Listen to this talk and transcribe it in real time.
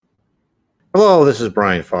Hello, this is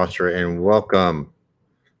Brian Foster, and welcome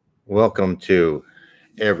to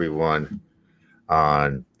everyone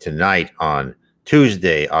on tonight on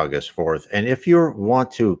Tuesday, August 4th. And if you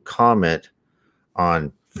want to comment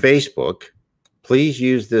on Facebook, please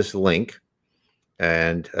use this link,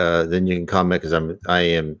 and then you can comment because I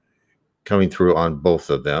am coming through on both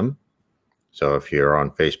of them. So if you're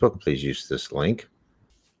on Facebook, please use this link.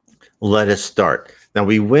 Let us start. Now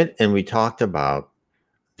we went and we talked about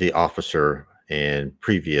the officer in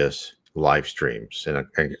previous live streams.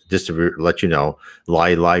 And just to let you know,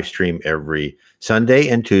 live stream every Sunday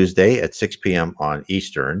and Tuesday at 6 p.m. on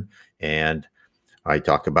Eastern. And I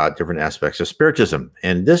talk about different aspects of Spiritism.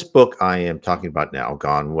 And this book I am talking about now,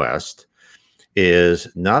 Gone West, is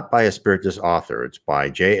not by a Spiritist author. It's by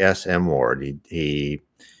J.S.M. Ward. He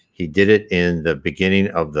did it in the beginning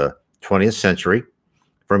of the 20th century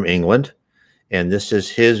from England, and this is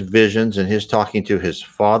his visions and his talking to his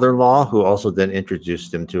father-in-law, who also then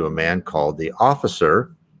introduced him to a man called the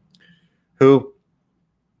officer, who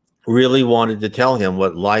really wanted to tell him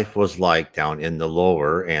what life was like down in the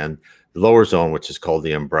lower zone, which is called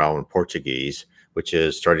the Umbral in Portuguese, which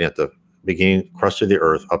is starting at the beginning crust of the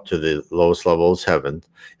earth up to the lowest level is heaven,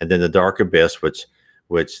 and then the dark abyss, which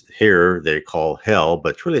here they call hell,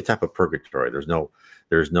 but it's really a type of purgatory. There's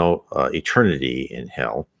no eternity in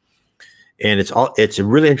hell, and it's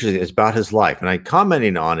really interesting. It's about his life, and I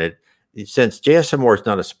commenting on it since J.S.M. Moore is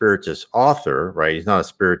not a Spiritist author, right? He's not a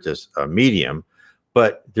Spiritist medium,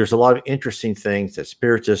 but there's a lot of interesting things that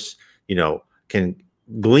Spiritists, can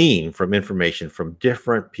glean from information from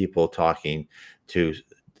different people talking to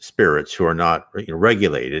spirits who are not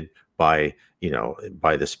regulated by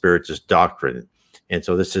by the Spiritist doctrine, and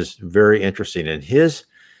so this is very interesting. And his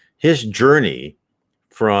journey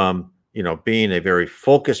from being a very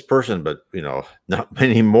focused person, but not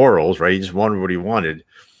many morals, right? He just wanted what he wanted,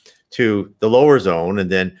 to the lower zone,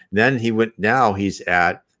 and then he went. Now he's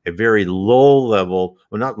at a very low level,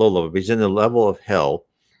 well, not low level, but he's in the level of hell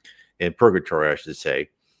and purgatory, I should say.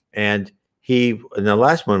 And he, in the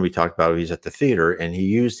last one we talked about, he's at the theater, and he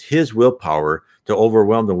used his willpower to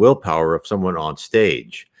overwhelm the willpower of someone on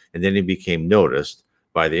stage, and then he became noticed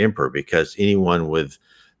by the emperor, because anyone with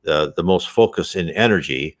the most focus in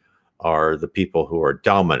energy are the people who are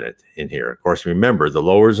dominant in here. Of course, remember the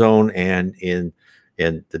lower zone and in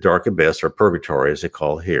the dark abyss, or purgatory as they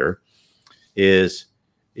call it here, is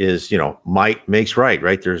might makes right.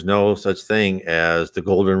 There's no such thing as the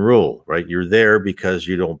golden rule, right? You're there because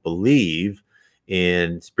you don't believe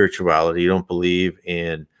in spirituality, you don't believe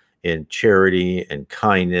in charity and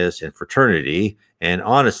kindness and fraternity and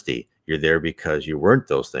honesty. You're there because you weren't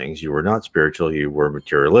those things. You were not spiritual, you were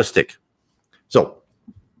materialistic. So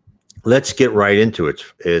let's get right into it.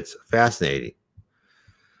 It's fascinating.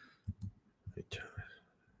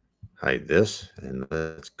 Hide this and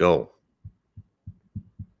let's go.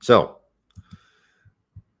 So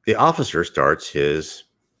the officer starts his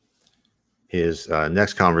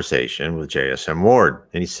next conversation with J.S.M. Ward,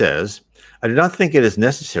 and he says, "I do not think it is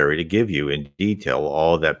necessary to give you in detail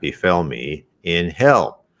all that befell me in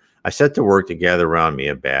hell. I set to work to gather around me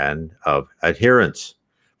a band of adherents.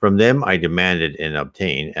 From them I demanded and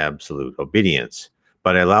obtained absolute obedience,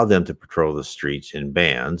 but I allowed them to patrol the streets in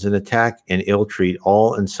bands and attack and ill-treat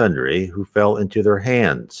all and sundry who fell into their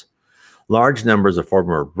hands. Large numbers of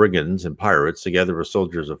former brigands and pirates, together with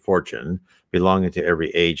soldiers of fortune, belonging to every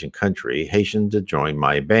age and country, hastened to join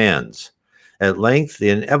my bands. At length, the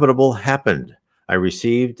inevitable happened. I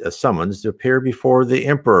received a summons to appear before the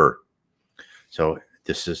emperor." So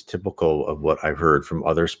this is typical of what I've heard from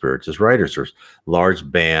other Spiritist writers. There's large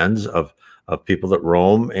bands of people that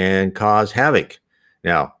roam and cause havoc.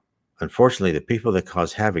 Now, unfortunately, the people that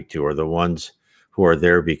cause havoc to are the ones who are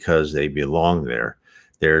there because they belong there.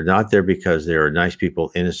 They're not there because they are nice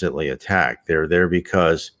people innocently attacked. They're there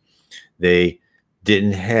because they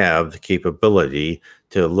didn't have the capability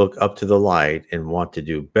to look up to the light and want to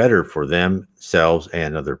do better for themselves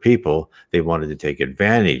and other people. They wanted to take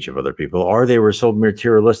advantage of other people, or they were so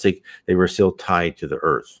materialistic, they were still tied to the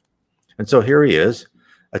earth. And so here he is,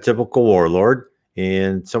 a typical warlord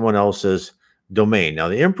in someone else's domain. Now,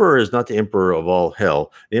 the emperor is not the emperor of all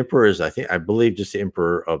hell. The emperor is, I believe, just the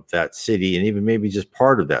emperor of that city, and even maybe just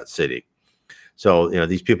part of that city. So,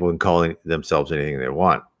 these people can call themselves anything they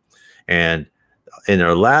want. And in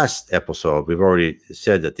our last episode, we've already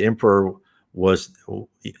said that the emperor was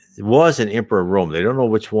an emperor of Rome. They don't know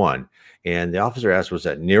which one. And the officer asked, "Was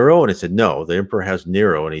that Nero?" And it said, "No, the emperor has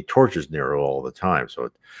Nero, and he tortures Nero all the time."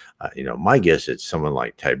 So, my guess it's someone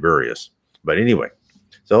like Tiberius. But anyway,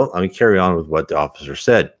 so let me carry on with what the officer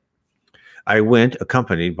said. I went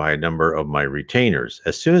accompanied by a number of my retainers.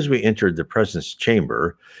 As soon as we entered the presence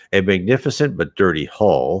chamber, a magnificent but dirty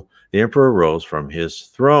hall, the emperor rose from his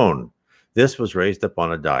throne. This was raised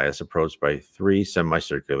upon a dais approached by 3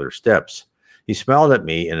 semicircular steps. He smiled at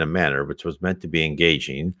me in a manner which was meant to be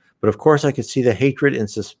engaging, but of course I could see the hatred and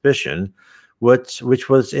suspicion which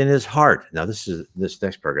was in his heart. Now this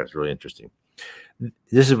next paragraph is really interesting.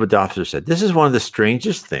 This is what the officer said. This is one of the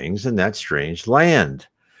strangest things in that strange land.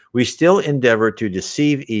 We still endeavor to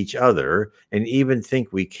deceive each other and even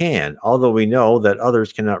think we can, although we know that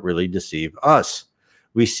others cannot really deceive us.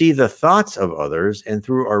 We see the thoughts of others, and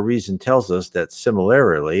through our reason tells us that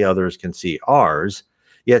similarly others can see ours,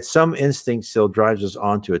 yet some instinct still drives us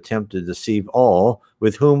on to attempt to deceive all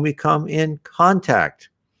with whom we come in contact.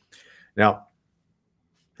 Now,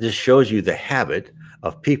 this shows you the habit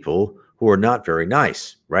of people who are not very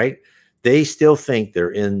nice, right? They still think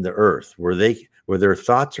they're in the earth where their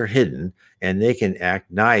thoughts are hidden, and they can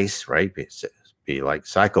act nice, right? Be like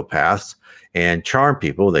psychopaths and charm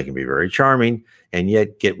people. They can be very charming and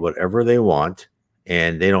yet get whatever they want.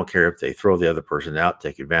 And they don't care if they throw the other person out,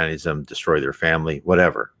 take advantage of them, destroy their family,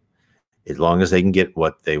 whatever, as long as they can get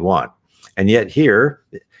what they want. And yet here,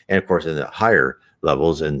 and of course, in the higher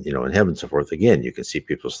levels and, in heaven and so forth, again, you can see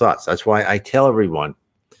people's thoughts. That's why I tell everyone,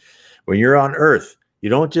 when you're on earth, you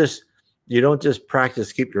don't just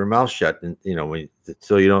practice keep your mouth shut, and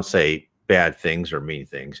so you don't say bad things or mean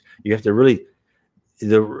things. You have to really,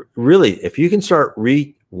 if you can start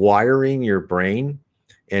rewiring your brain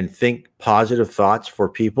and think positive thoughts for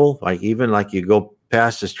people, like even like you go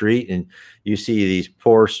past the street and you see these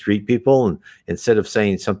poor street people, and instead of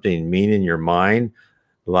saying something mean in your mind,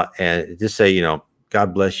 and just say,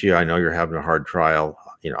 God bless you. I know you're having a hard trial.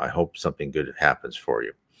 I hope something good happens for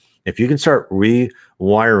you. If you can start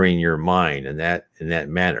rewiring your mind in that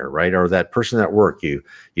manner, right? Or that person at work you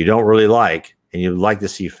don't really like and you'd like to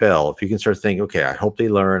see fail, if you can start thinking, okay, I hope they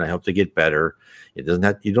learn, I hope they get better. You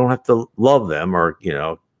don't have to love them or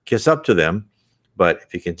kiss up to them, but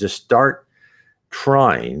if you can just start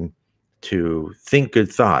trying to think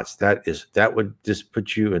good thoughts, that would just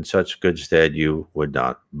put you in such good stead you would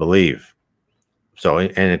not believe. So,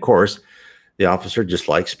 and of course, the officer, just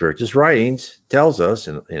like Spiritus writings, tells us,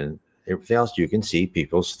 and everything else, you can see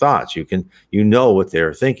people's thoughts. You know what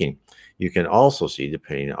they're thinking. You can also see,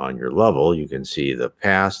 depending on your level, you can see the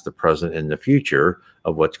past, the present, and the future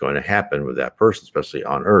of what's going to happen with that person, especially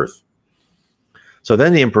on Earth. So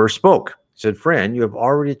then the emperor spoke. He said, "Friend, you have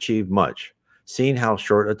already achieved much, seeing how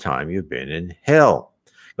short a time you've been in hell."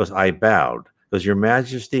 Because I bowed, because your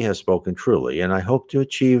majesty has spoken truly, and I hope to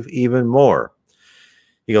achieve even more.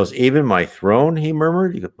 He goes, "Even my throne," he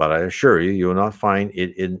murmured, "but I assure you, you will not find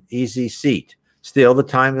it an easy seat. Still, the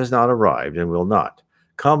time has not arrived and will not.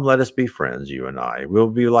 Come, let us be friends, you and I. We'll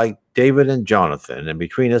be like David and Jonathan, and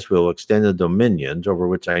between us we'll extend the dominions over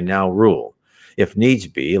which I now rule. If needs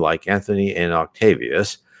be, like Antony and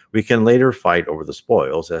Octavius, we can later fight over the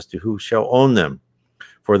spoils as to who shall own them.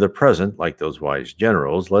 For the present, like those wise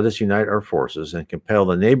generals, let us unite our forces and compel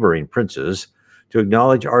the neighboring princes to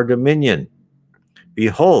acknowledge our dominion.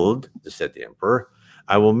 Behold," said the emperor,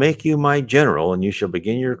 "I will make you my general, and you shall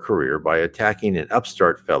begin your career by attacking an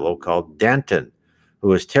upstart fellow called Danton,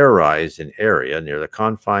 who has terrorized an area near the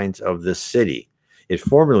confines of this city. It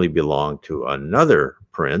formerly belonged to another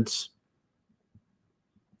prince,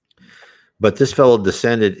 but this fellow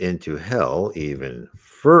descended into hell even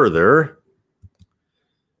further."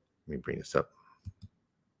 Let me bring this up.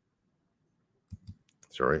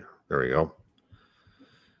 Sorry, there we go.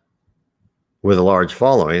 "With a large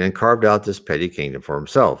following, and carved out this petty kingdom for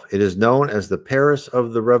himself. It is known as the Paris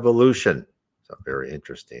of the Revolution." So very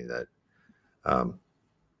interesting that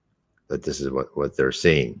that this is what they're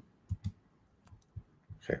seeing.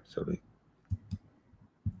 Okay,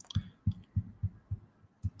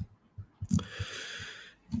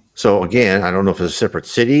 so again, I don't know if it's a separate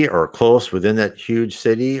city or close within that huge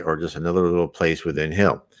city or just another little place within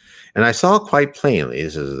hell. "And I saw quite plainly,"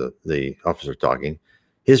 this is the officer talking,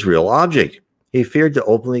 "his real object. He feared to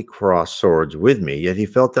openly cross swords with me, yet he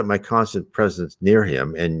felt that my constant presence near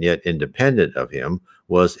him, and yet independent of him,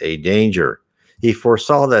 was a danger. He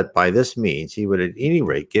foresaw that by this means he would at any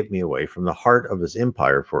rate get me away from the heart of his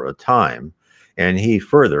empire for a time, and he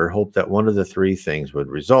further hoped that one of the 3 things would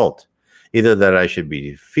result: either that I should be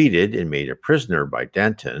defeated and made a prisoner by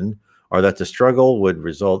Danton, or that the struggle would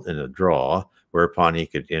result in a draw, whereupon he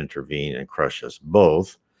could intervene and crush us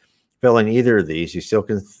both. Failing either of these, he still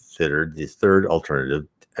considered the third alternative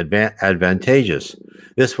advantageous.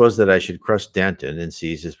 This was that I should crush Danton and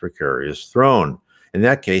seize his precarious throne. In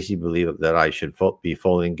that case, he believed that I should be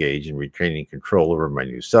fully engaged in retaining control over my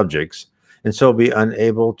new subjects, and so be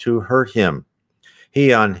unable to hurt him.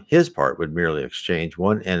 He, on his part, would merely exchange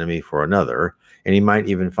one enemy for another, and he might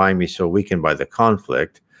even find me so weakened by the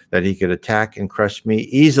conflict that he could attack and crush me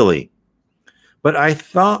easily. But I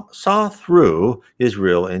saw through his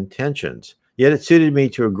real intentions. Yet it suited me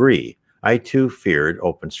to agree. I too feared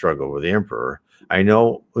open struggle with the emperor. I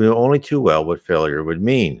knew only too well what failure would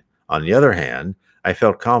mean. On the other hand, I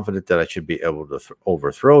felt confident that I should be able to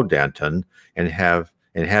overthrow Danton and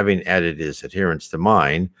having added his adherents to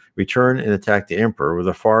mine, return and attack the emperor with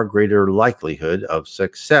a far greater likelihood of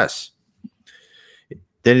success.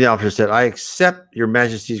 Then the officer said, I accept your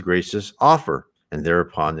majesty's gracious offer. And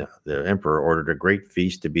thereupon the emperor ordered a great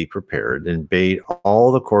feast to be prepared and bade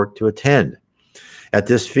all the court to attend. At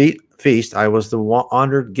this feast, I was the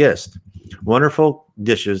honored guest. Wonderful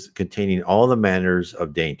dishes containing all the manners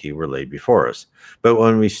of dainty were laid before us. But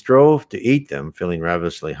when we strove to eat them, feeling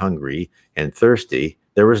ravenously hungry and thirsty,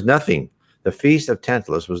 there was nothing. The feast of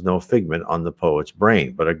Tantalus was no figment on the poet's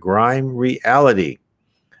brain, but a grime reality.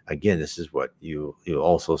 Again, this is what you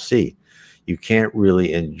also see. You can't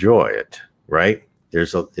really enjoy it, right?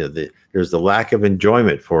 There's the lack of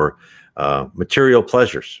enjoyment for material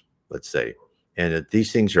pleasures, let's say, and that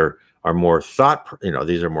these things are more thought.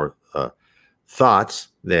 These are more thoughts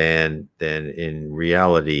than in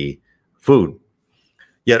reality food.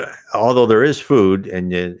 Yet, although there is food,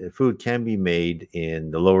 and food can be made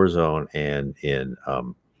in the lower zone and in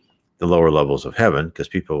the lower levels of heaven, because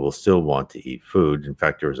people will still want to eat food. In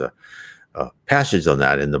fact, there was a passage on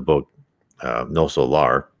that in the book Nosso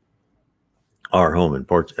Lar, Our Home in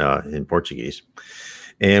Portuguese,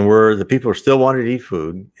 and where the people still wanted to eat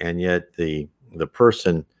food, and yet the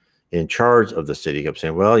person in charge of the city kept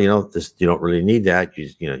saying, "Well, this, you don't really need that.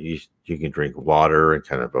 You can drink water and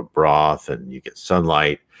kind of a broth, and you get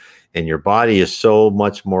sunlight, and your body is so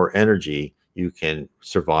much more energy. You can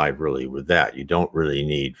survive really with that. You don't really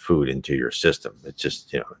need food into your system. It's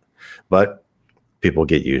just but people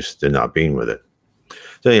get used to not being with it."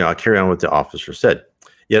 So I'll carry on what the officer said.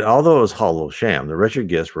 Yet, although it was hollow sham, the wretched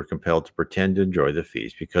guests were compelled to pretend to enjoy the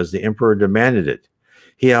feast because the emperor demanded it.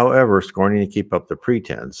 He, however, scorning to keep up the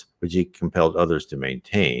pretense, which he compelled others to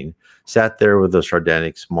maintain, sat there with a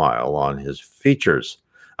sardonic smile on his features.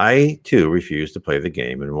 I, too, refused to play the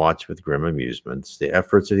game and watched with grim amusements the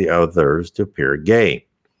efforts of the others to appear gay.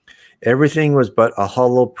 Everything was but a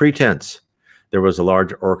hollow pretense. There was a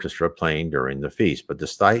large orchestra playing during the feast, but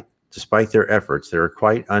despite their efforts, they were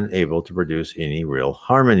quite unable to produce any real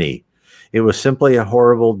harmony. It was simply a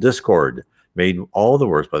horrible discord, made all the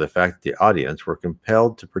worse by the fact that the audience were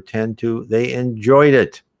compelled to pretend they enjoyed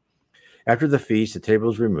it. After the feast, the table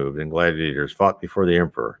was removed and gladiators fought before the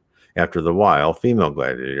emperor. After the while, female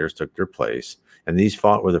gladiators took their place, and these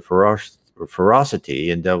fought with a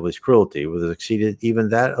ferocity and devilish cruelty which exceeded even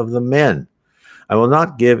that of the men. I will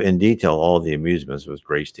not give in detail all the amusements which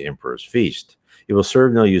graced the emperor's feast. It will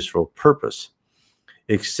serve no useful purpose.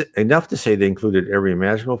 Enough to say they included every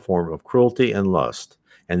imaginable form of cruelty and lust,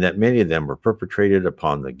 and that many of them were perpetrated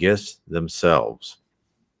upon the guests themselves.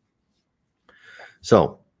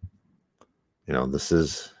 So, this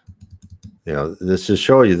is to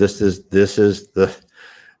show you this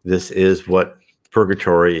is what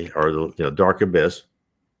purgatory, or the dark abyss.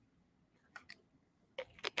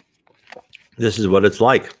 This is what it's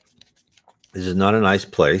like. This is not a nice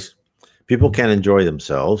place. People can't enjoy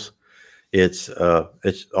themselves. It's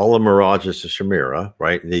all a mirage. It's a chimera,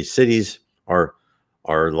 right? These cities are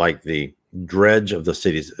like the dredge of the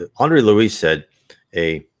cities. Andre Louis said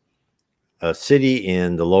a city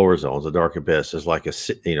in the lower zones, the dark abyss, is like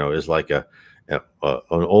an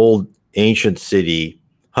old ancient city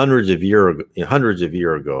hundreds of years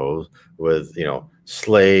ago with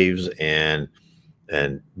slaves and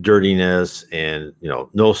dirtiness and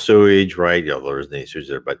no sewage, right? There's no sewage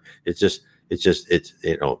there, but it's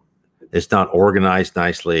not organized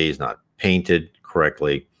nicely. It's not painted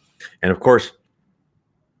correctly, and of course,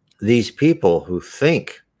 these people who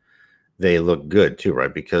think they look good too,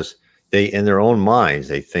 right? Because they, in their own minds,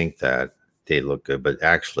 they think that they look good, but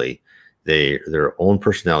actually, their own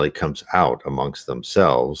personality comes out amongst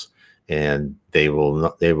themselves, and they will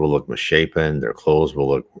look misshapen. Their clothes will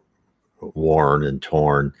look worn and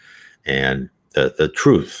torn, and the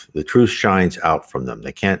truth shines out from them.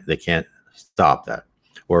 They can't stop that.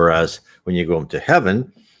 Whereas when you go into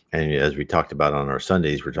heaven, and as we talked about on our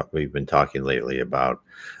Sundays, we've been talking lately about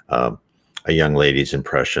a young lady's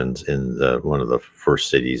impressions in one of the first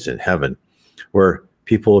cities in heaven, where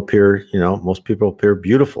people appear, most people appear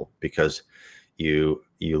beautiful because you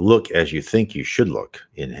look as you think you should look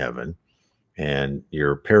in heaven, and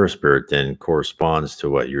your perispirit then corresponds to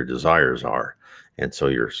what your desires are. and so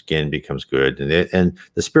your skin becomes good. And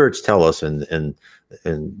the spirits tell us, and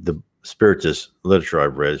the spiritist literature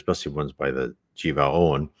I've read, especially ones by the Jiva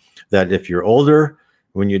Owen, that if you're older,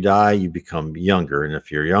 when you die, you become younger, and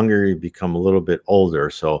if you're younger, you become a little bit older.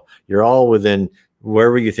 So you're all within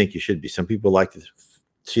wherever you think you should be. Some people like to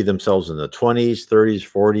see themselves in the 20s, 30s,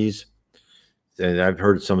 40s. And I've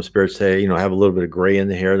heard some spirits say, have a little bit of gray in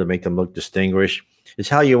the hair to make them look distinguished. It's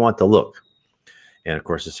how you want to look. And of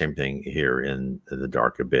course, the same thing here in the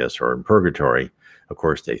dark abyss or in purgatory. Of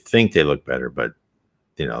course, they think they look better, but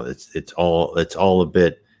it's all a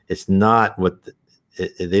bit. It's not what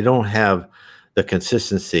they don't have the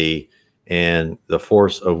consistency and the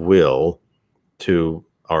force of will to,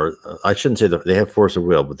 or I shouldn't say that they have force of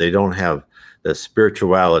will, but they don't have the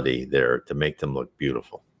spirituality there to make them look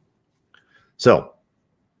beautiful. So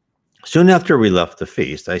soon after we left the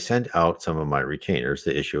feast, I sent out some of my retainers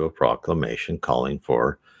to issue a proclamation calling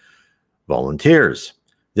for volunteers.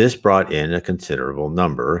 This brought in a considerable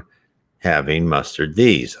number. Having mustered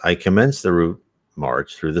these, I commenced the route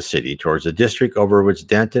march through the city towards a district over which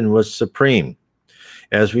Denton was supreme.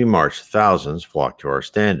 As we marched, thousands flocked to our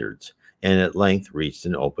standards, and at length reached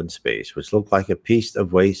an open space which looked like a piece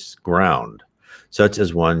of waste ground, such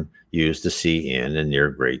as one used to see in and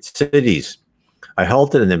near great cities. I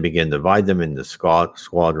halted and then began to divide them into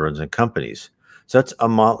squadrons and companies. Such a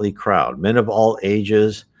motley crowd, men of all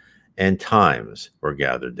ages and times, were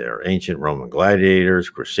gathered there. Ancient Roman gladiators,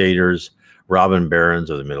 crusaders, robber barons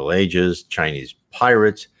of the Middle Ages, Chinese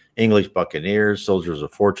pirates, English buccaneers, soldiers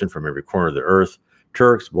of fortune from every corner of the earth,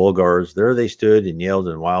 Turks, Bulgars. There they stood and yelled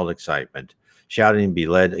in wild excitement, shouting to be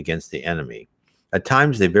led against the enemy. At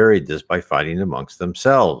times they varied this by fighting amongst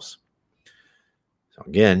themselves. So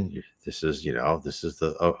again, this is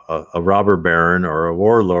a robber baron or a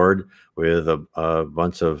warlord with a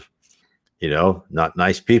bunch of not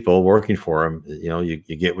nice people working for him. You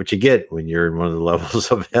get what you get when you're in one of the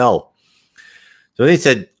levels of hell. So they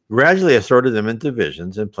said, gradually I sorted them into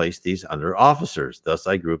divisions and placed these under officers. Thus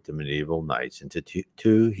I grouped the medieval knights into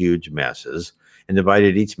two huge masses and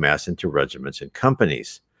divided each mass into regiments and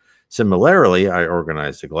companies. Similarly, I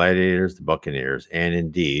organized the gladiators, the buccaneers, and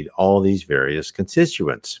indeed all these various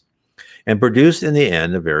constituents, and produced in the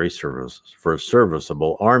end a very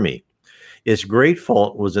serviceable army. Its great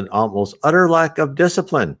fault was an almost utter lack of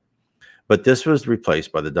discipline, but this was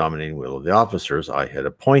replaced by the dominating will of the officers I had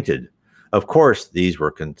appointed. Of course, these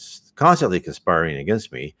were constantly conspiring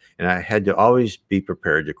against me, and I had to always be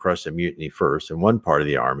prepared to crush a mutiny first in one part of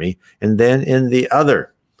the army and then in the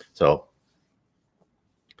other. So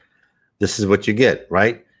this is what you get,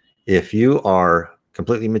 right? If you are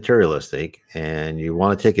completely materialistic and you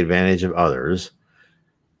want to take advantage of others,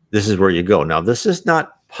 this is where you go. Now, this is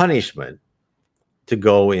not punishment to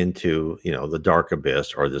go into, the dark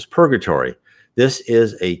abyss or this purgatory. This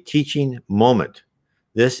is a teaching moment.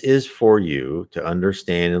 This is for you to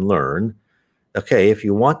understand and learn. Okay, if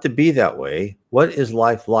you want to be that way, what is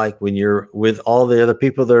life like when you're with all the other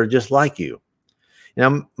people that are just like you?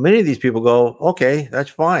 Now, many of these people go, okay, that's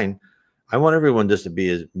fine. I want everyone just to be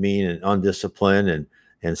as mean and undisciplined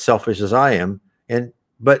and selfish as I am.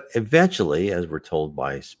 But eventually, as we're told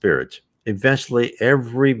by spirits, eventually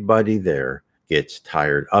everybody there gets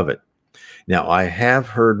tired of it. Now, I have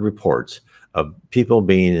heard reports of people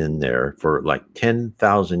being in there for like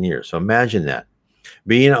 10,000 years. So imagine that,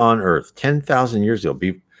 being on Earth 10,000 years ago,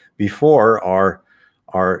 before our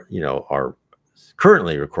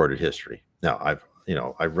currently recorded history. Now,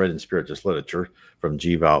 I've read in spiritist literature from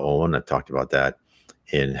Jiva Owen. I've talked about that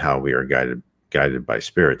in how we are guided by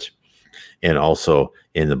spirits, and also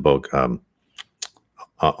in the book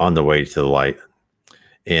On the Way to the Light,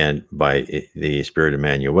 and by the Spirit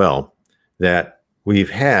Emmanuel, that we've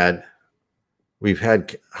had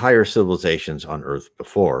higher civilizations on Earth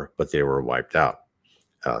before, but they were wiped out.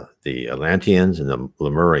 The Atlanteans and the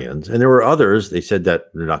Lemurians, and there were others. They said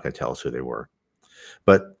that they're not going to tell us who they were,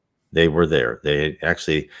 but they were there. They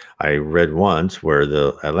actually, I read once where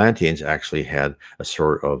the Atlanteans actually had a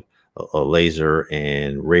sort of a laser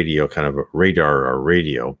and radio, kind of a radar or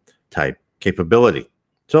radio type capability.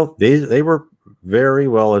 So they were very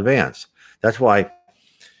well advanced. That's why,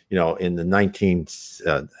 in the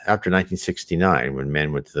after 1969, when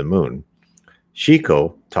men went to the moon,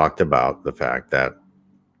 Chico talked about the fact that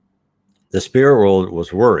the spirit world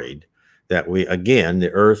was worried that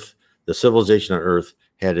the civilization on Earth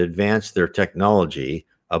had advanced their technology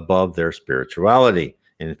above their spirituality.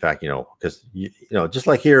 And in fact, because just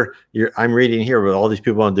like here, I'm reading here, what all these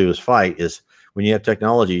people want to do is fight. Is when you have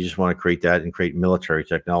technology, you just want to create that and create military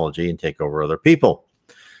technology and take over other people.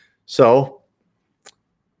 So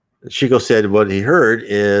Chico said what he heard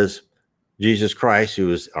is, Jesus Christ,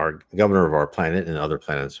 who is our governor of our planet and other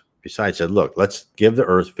planets besides, said, look, let's give the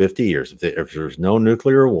Earth 50 years. If there's no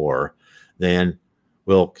nuclear war, then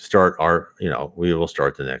we'll start we will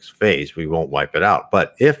start the next phase. We won't wipe it out.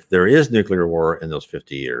 But if there is nuclear war in those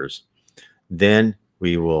 50 years, then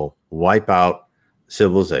we will wipe out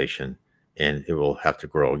civilization and it will have to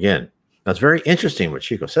grow again. Now, it's very interesting what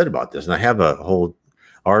Chico said about this. And I have a whole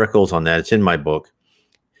articles on that. It's in my book.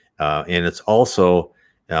 And it's also,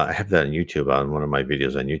 I have that on YouTube, on one of my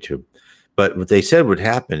videos on YouTube. But what they said would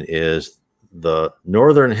happen is the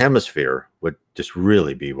northern hemisphere would just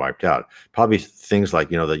really be wiped out. Probably things like,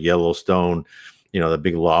 the Yellowstone, the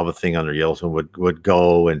big lava thing under Yellowstone would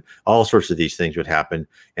go, and all sorts of these things would happen.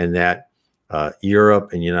 And that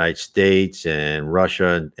Europe and United States and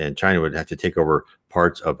Russia and China would have to take over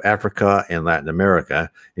parts of Africa and Latin America.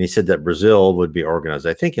 And he said that Brazil would be organized,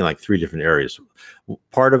 I think, in like 3 different areas.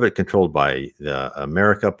 Part of it controlled by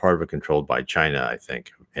America, part of it controlled by China, I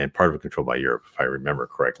think, and part of it controlled by Europe, if I remember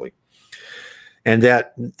correctly. And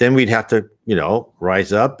that then we'd have to,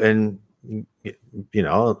 rise up and,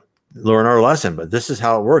 learn our lesson. But this is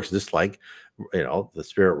how it works. Just like, the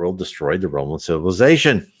spirit world destroyed the Roman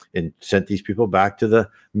civilization and sent these people back to the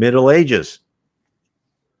Middle Ages.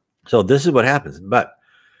 So this is what happens. But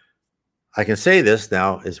I can say this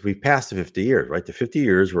now as we passed the 50 years, right? The 50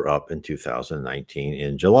 years were up in 2019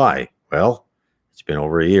 in July. Well, it's been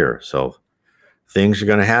over a year. So things are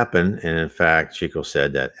going to happen. And in fact, Chico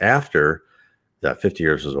said that after that 50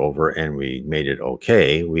 years was over and we made it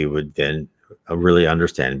okay, we would then really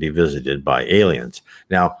understand and be visited by aliens.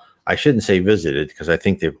 Now, I shouldn't say visited because I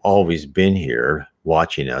think they've always been here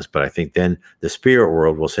watching us, but I think then the spirit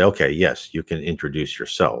world will say, okay, yes, you can introduce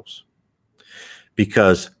yourselves.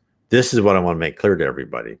 Because this is what I want to make clear to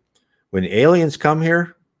everybody. When aliens come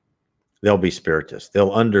here, they'll be spiritists.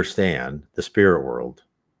 They'll understand the spirit world.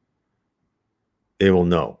 They will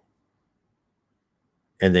know.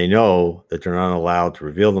 And they know that they're not allowed to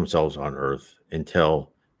reveal themselves on Earth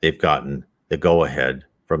until they've gotten the go-ahead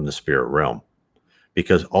from the spirit realm.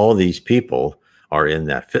 Because all these people are in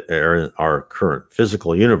our current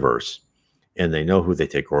physical universe, and they know who they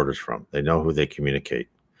take orders from. They know who they communicate,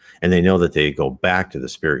 and they know that they go back to the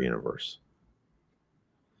spirit universe.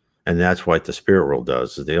 And that's what the spirit world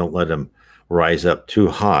does, is they don't let them rise up too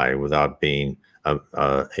high without being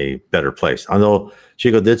a better place. Although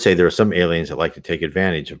Chico did say there are some aliens that like to take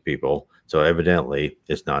advantage of people, so evidently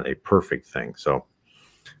it's not a perfect thing. So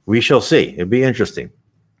we shall see. It'll be interesting.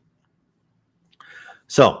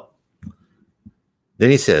 So then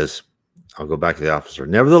he says, I'll go back to the officer.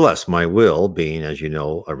 Nevertheless, my will being, as you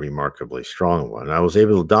know, a remarkably strong one, I was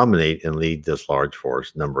able to dominate and lead this large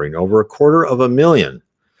force, numbering over 250,000.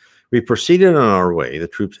 We proceeded on our way, the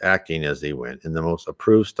troops acting as they went in the most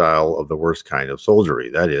approved style of the worst kind of soldiery.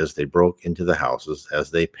 That is, they broke into the houses as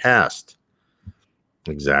they passed.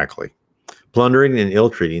 Exactly. Plundering and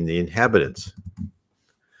ill-treating the inhabitants.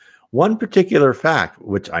 One particular fact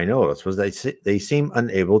which I noticed was they seemed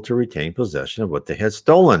unable to retain possession of what they had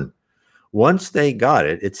stolen. Once they got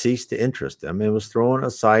it, it ceased to interest them and was thrown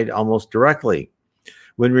aside almost directly.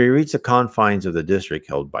 When we reached the confines of the district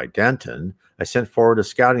held by Danton, I sent forward a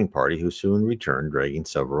scouting party who soon returned, dragging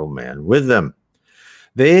several men with them.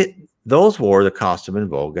 Those wore the costume in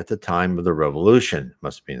vogue at the time of the Revolution.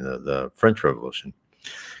 Must have been the French Revolution,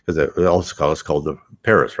 because it also is called the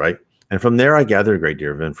Paris, right? And from there, I gathered a great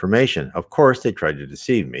deal of information. Of course, they tried to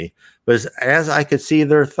deceive me, but as I could see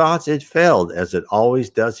their thoughts, it failed, as it always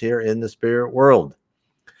does here in the spirit world.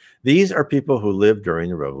 These are people who lived during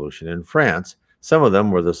the Revolution in France. Some of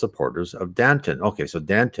them were the supporters of Danton. Okay, so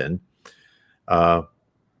Danton, I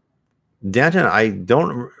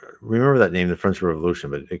don't remember that name, the French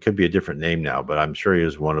Revolution, but it could be a different name now, but I'm sure he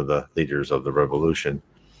was one of the leaders of the revolution.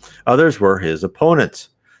 Others were his opponents.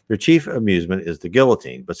 Their chief amusement is the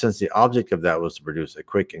guillotine, but since the object of that was to produce a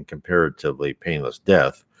quick and comparatively painless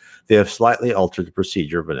death, they have slightly altered the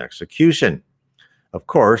procedure of an execution. Of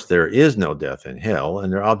course, there is no death in hell,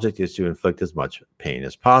 and their object is to inflict as much pain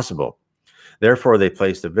as possible. Therefore, they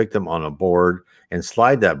place the victim on a board and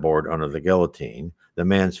slide that board under the guillotine, the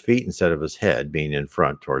man's feet instead of his head being in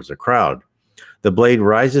front towards the crowd. The blade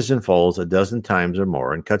rises and falls a dozen times or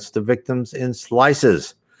more and cuts the victims in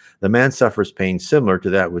slices. The man suffers pain similar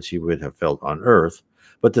to that which he would have felt on earth,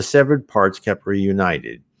 but the severed parts kept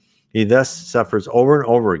reunited. He thus suffers over and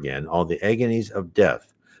over again all the agonies of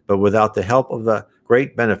death, but without the help of the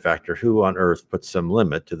great benefactor who on earth puts some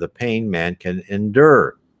limit to the pain man can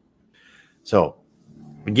endure. So,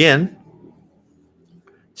 again,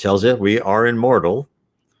 tells it we are immortal.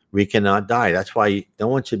 We cannot die. That's why no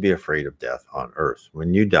one should be afraid of death on earth.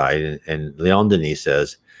 When you die, and Leon Denis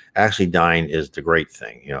says, actually dying is the great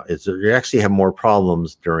thing. It's you actually have more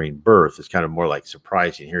problems during birth. It's kind of more like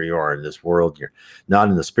surprising. Here you are in this world. You're not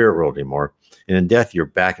in the spirit world anymore. And in death, you're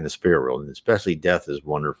back in the spirit world. And especially death is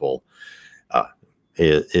wonderful.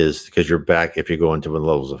 Is because you're back. If you go into the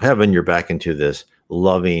levels of heaven, you're back into this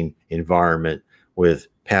loving environment with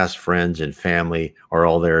past friends and family are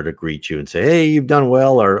all there to greet you and say, hey, you've done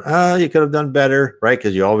well, or you could have done better, right?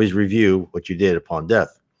 Because you always review what you did upon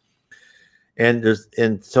death.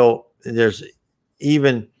 So there's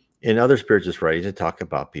even in other spiritualist writings that talk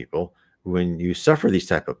about people when you suffer these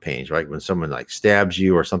type of pains, right? When someone like stabs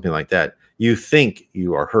you or something like that, you think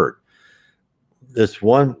you are hurt. This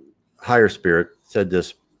one higher spirit said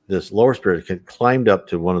this lower spirit had climbed up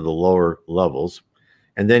to one of the lower levels,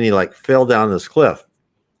 and then he like fell down this cliff,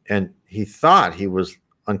 and he thought he was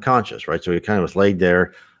unconscious, right? So he kind of was laid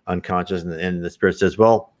there unconscious, and the spirit says,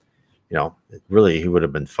 well, really he would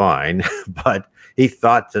have been fine, but he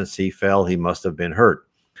thought since he fell, he must have been hurt.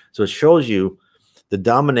 So it shows you the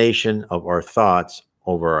domination of our thoughts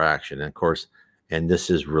over our action. And of course, and this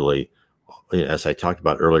is really, as I talked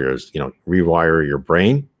about earlier, is, rewire your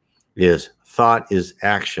brain. Is thought is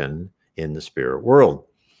action in the spirit world.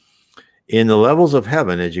 In the levels of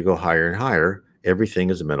heaven, as you go higher and higher, everything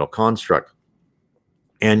is a mental construct.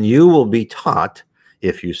 And you will be taught,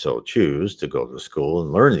 if you so choose to go to school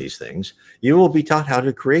and learn these things, you will be taught how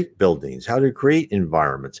to create buildings, how to create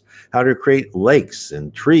environments, how to create lakes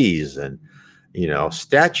and trees and,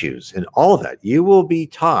 statues and all of that. You will be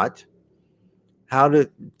taught how to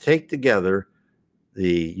take together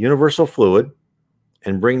the universal fluid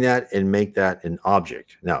and bring that and make that an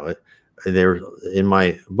object. Now, there in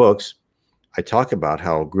my books, I talk about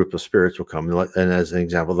how a group of spirits will come, and as an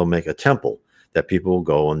example, they'll make a temple that people will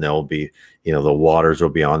go, and they'll be, the waters will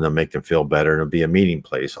be on them, make them feel better, and it'll be a meeting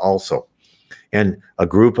place also. And a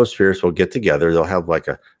group of spirits will get together. They'll have like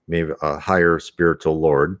maybe a higher spiritual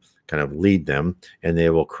lord kind of lead them, and they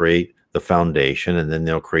will create the foundation, and then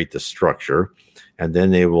they'll create the structure, and then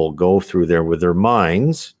they will go through there with their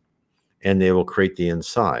minds, and they will create the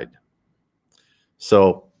inside.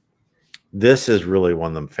 So this is really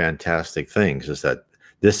one of the fantastic things, is that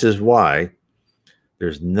this is why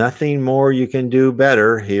there's nothing more you can do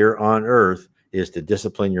better here on earth is to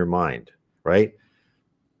discipline your mind, right?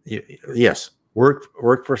 Yes,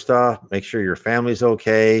 work for stuff, make sure your family's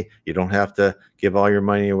okay. You don't have to give all your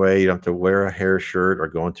money away. You don't have to wear a hair shirt or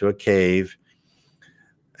go into a cave.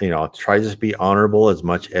 Try to just be honorable as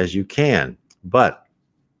much as you can. But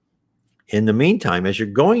in the meantime, as you're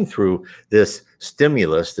going through this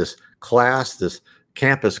stimulus, this class, this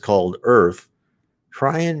campus called Earth,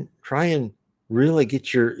 try and really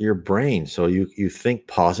get your brain so you think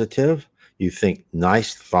positive, you think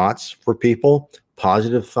nice thoughts for people,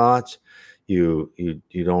 positive thoughts. You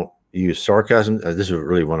don't use sarcasm. This is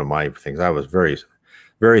really one of my things. I was very,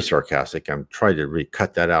 very sarcastic. I'm trying to really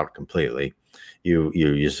cut that out completely.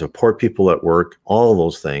 You support people at work, all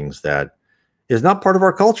those things that is not part of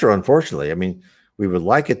our culture, unfortunately. I mean, we would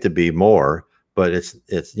like it to be more, but it's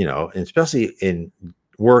especially in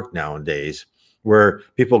work nowadays where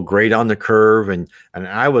people grade on the curve, and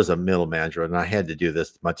I was a middle manager, and I had to do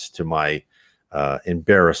this much to my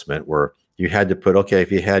embarrassment, where you had to put, okay,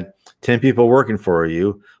 if you had 10 people working for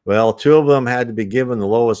you, well, 2 of them had to be given the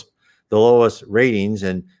lowest ratings,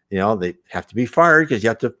 and they have to be fired because you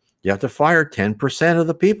have to fire 10% of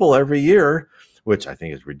the people every year, which I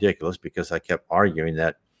think is ridiculous, because I kept arguing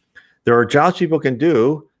that there are jobs people can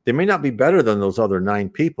do. They may not be better than those other 9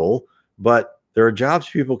 people, but there are jobs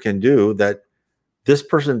people can do that this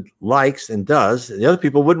person likes and does, and the other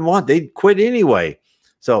people wouldn't want. They'd quit anyway.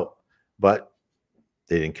 So, but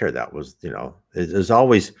they didn't care. That was, there's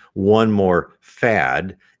always one more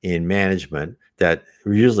fad in management that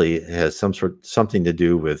usually has something to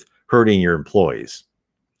do with hurting your employees.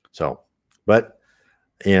 So, but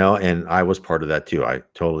and I was part of that too. I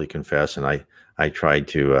totally confess. And I tried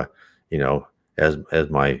to, as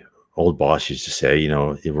my old boss used to say,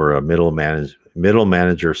 we're a middle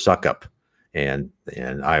manager suck up. And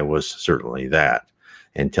I was certainly that,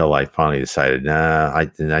 until I finally decided,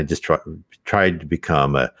 I just tried to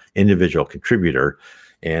become an individual contributor.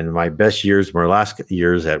 And my best years were last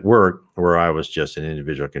years at work, where I was just an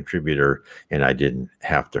individual contributor, and I didn't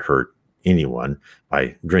have to hurt anyone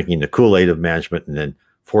by drinking the Kool-Aid of management and then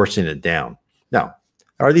forcing it down. Now,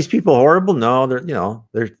 are these people horrible? No,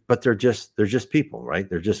 they're just people, right?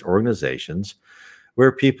 They're just organizations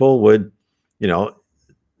where people would,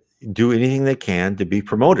 do anything they can to be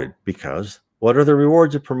promoted, because what are the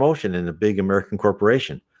rewards of promotion in a big American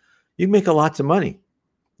corporation? You make lots of money.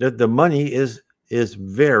 The money is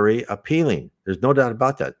very appealing. There's no doubt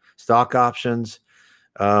about that. Stock options,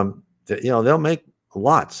 they'll make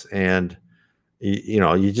lots, and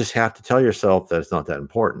you just have to tell yourself that it's not that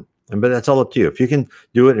important. But that's all up to you. If you can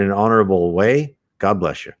do it in an honorable way, God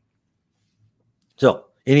bless you. So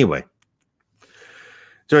anyway,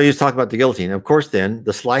 so he was talking about the guillotine. Of course, then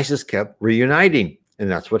the slices kept reuniting, and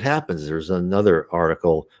that's what happens. There's another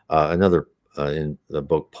article, in the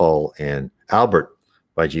book Paul and Albert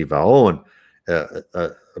by G. Val Owen.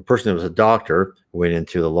 A person who was a doctor went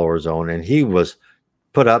into the lower zone, and he was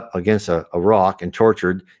put up against a rock and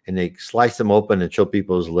tortured, and they sliced him open and showed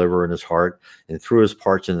people his liver and his heart and threw his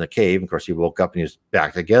parts in the cave. Of course, he woke up and he was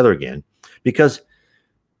back together again, because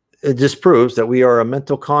it just proves that we are a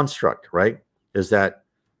mental construct, right? Is that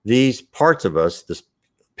these parts of us, this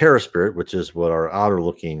paraspirit, which is what our outer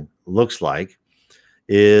looking looks like,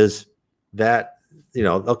 is that,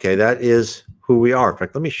 okay, that is who we are. In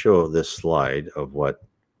fact, let me show this slide of what,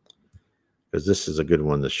 because this is a good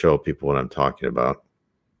one to show people what I'm talking about.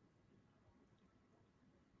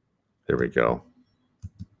 There we go.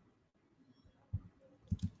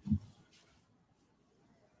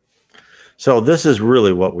 So this is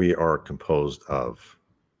really what we are composed of.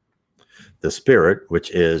 The spirit, which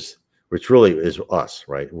really is us,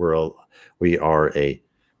 right? We are a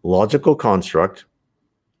logical construct,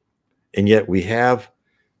 and yet we have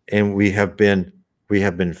been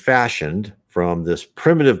fashioned from this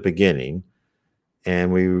primitive beginning,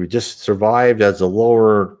 and we just survived as a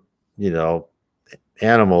lower,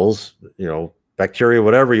 animals, bacteria,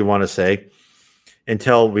 whatever you want to say,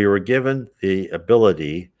 until we were given the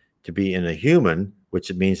ability to be in a human,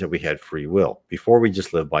 which means that we had free will. Before, we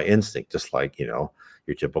just lived by instinct, just like, your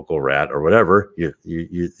typical rat or whatever.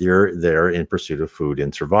 You're there in pursuit of food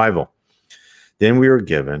and survival. Then we are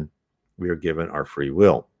given our free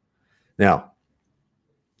will. Now,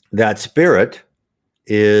 that spirit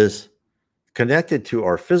is connected to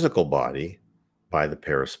our physical body by the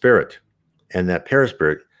paraspirit. And that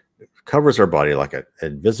paraspirit covers our body like an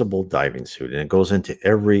invisible diving suit, and it goes into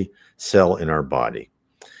every cell in our body.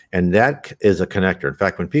 And that is a connector. In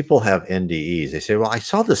fact, when people have NDEs, they say, well, I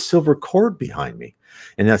saw this silver cord behind me.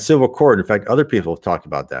 And that silver cord, in fact, other people have talked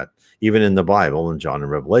about that. Even in the Bible, and John in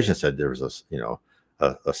Revelation said there was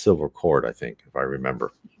a silver cord, I think, if I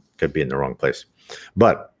remember. Could be in the wrong place.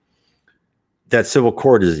 But that silver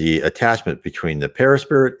cord is the attachment between the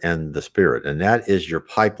paraspirit and the spirit. And that is your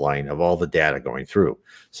pipeline of all the data going through.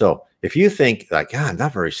 So if you think like, God, I'm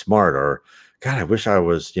not very smart, or God, I wish I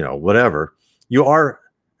was, whatever,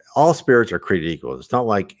 all spirits are created equal. It's not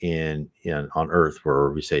like on earth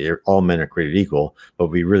where we say all men are created equal, but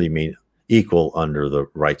we really mean equal under the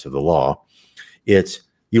rights of the law.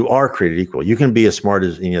 You are created equal. You can be as smart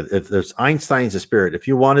as, if there's Einstein's a spirit, if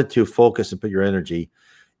you wanted to focus and put your energy,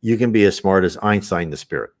 you can be as smart as Einstein, the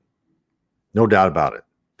spirit. No doubt about it.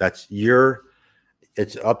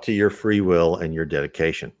 It's up to your free will and your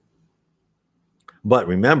dedication. But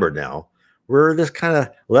remember now, we're this kind of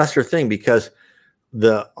lesser thing, because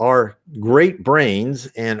our great brains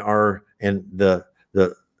and the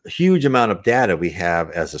huge amount of data we have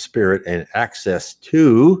as a spirit and access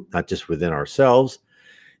to, not just within ourselves,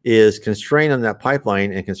 is constrained on that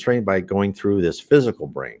pipeline and constrained by going through this physical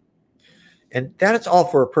brain. And that is all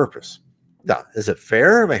for a purpose. Now, is it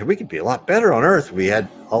fair? I mean, we could be a lot better on earth if we had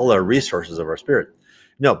all our resources of our spirit.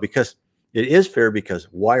 No, because it is fair, because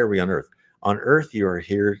why are we on earth? On earth, you are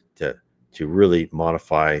here to really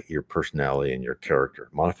modify your personality and your character,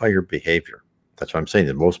 modify your behavior. That's what I'm saying.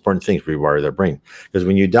 The most important thing is rewire their brain. Because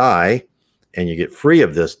when you die and you get free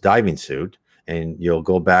of this diving suit, and you'll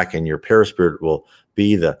go back, and your paraspirit will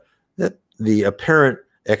be the apparent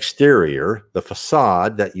exterior, the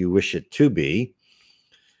facade that you wish it to be,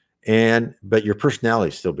 but your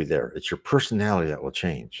personality still be there. It's your personality that will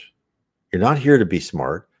change. You're not here to be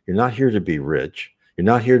smart. You're not here to be rich. You're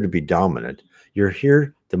not here to be dominant. You're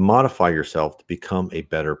here to modify yourself to become a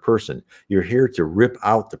better person. You're here to rip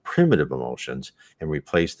out the primitive emotions and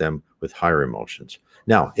replace them with higher emotions.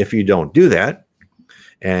 Now, if you don't do that,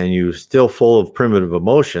 and you're still full of primitive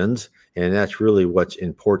emotions, and that's really what's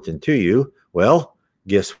important to you, well,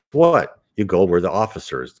 guess what? You go where the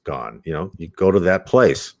officer is gone. You go to that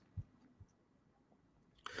place.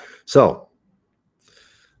 So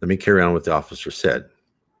let me carry on what the officer said.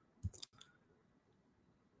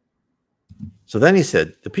 So then he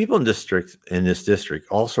said, the people in this district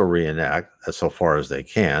also reenact, so far as they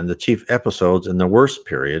can, the chief episodes in the worst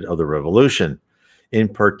period of the revolution. In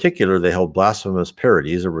particular, they held blasphemous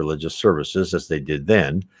parodies of religious services, as they did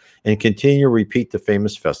then, and continue to repeat the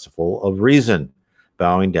famous festival of reason,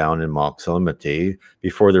 bowing down in mock solemnity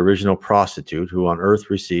before the original prostitute who on earth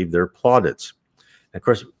received their plaudits. And of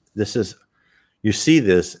course, you see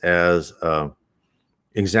this as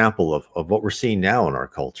example of what we're seeing now in our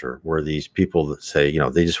culture, where these people that say,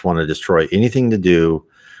 they just want to destroy anything to do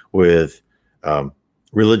with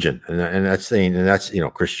religion, and that's saying, and that's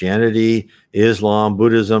Christianity, Islam,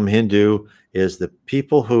 Buddhism, Hindu, is the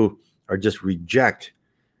people who are just reject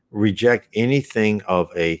anything of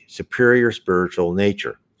a superior spiritual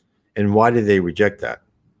nature. And why do they reject that?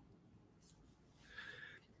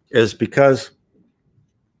 Is because,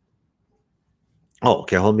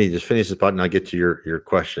 okay, hold me, just finish this part and I'll get to your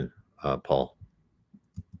question, Paul.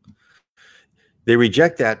 They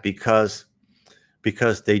reject that because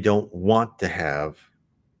they don't want to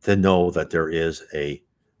know that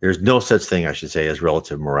there's no such thing, I should say, as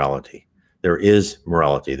relative morality. There is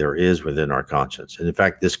morality. There is within our conscience. And in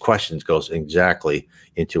fact, this question goes exactly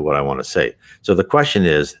into what I want to say. So the question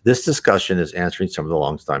is, this discussion is answering some of the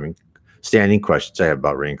long-standing questions I have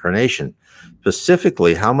about reincarnation.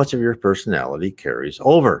 Specifically, how much of your personality carries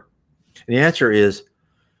over? And the answer is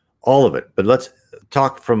all of it. But let's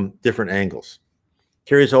talk from different angles.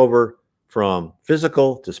 Carries over from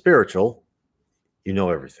physical to spiritual. You know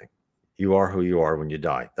everything. You are who you are when you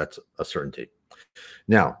die. That's a certainty.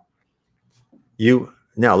 Now,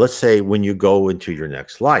 let's say when you go into your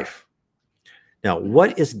next life. Now,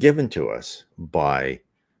 what is given to us by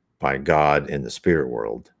God in the spirit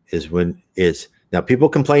world now people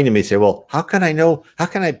complain to me, say, well, how can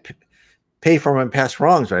I pay for my past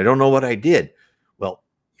wrongs when I don't know what I did? Well,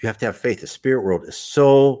 you have to have faith. The spirit world is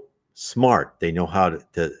so smart. They know how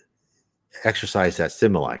to exercise that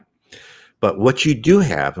stimuli. But what you do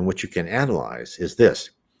have and what you can analyze is this.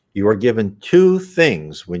 You are given two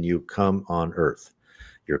things when you come on earth: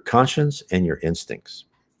 your conscience and your instincts.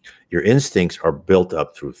 Your instincts are built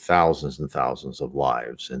up through thousands and thousands of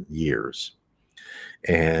lives and years.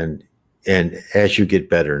 And as you get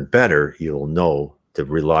better and better, you'll know to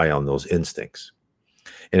rely on those instincts.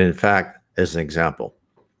 And in fact, as an example,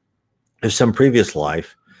 if some previous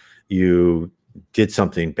life you did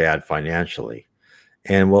something bad financially,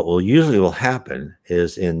 and what will happen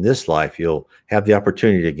is in this life, you'll have the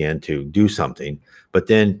opportunity again to do something, but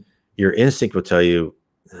then your instinct will tell you,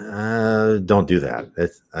 don't do that.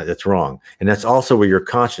 That's wrong. And that's also where your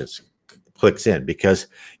conscience clicks in, because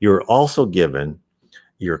you're also given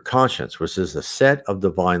your conscience, which is a set of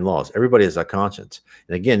divine laws. Everybody has a conscience.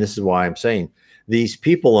 And again, this is why I'm saying these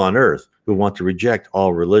people on earth who want to reject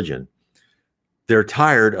all religion, they're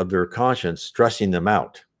tired of their conscience stressing them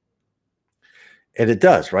out. And it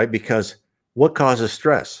does, right? Because what causes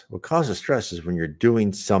stress? What causes stress is when you're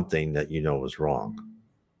doing something that you know is wrong.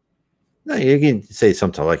 Now, you can say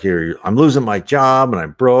something like, here, I'm losing my job and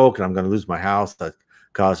I'm broke and I'm going to lose my house. That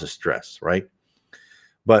causes stress, right?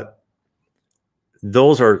 But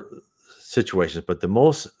those are situations. But the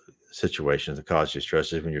most situations that cause you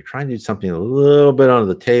stress is when you're trying to do something a little bit under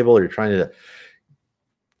the table, or you're trying to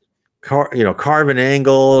carve an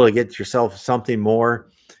angle to get yourself something more,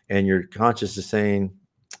 and your conscience is saying,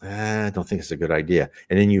 I don't think it's a good idea.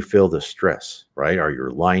 And then you feel the stress, right? Or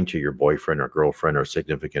you're lying to your boyfriend or girlfriend or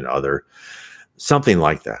significant other, something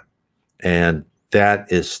like that. And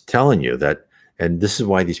that is telling you that, and this is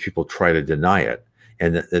why these people try to deny it,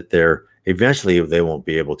 and that they're eventually they won't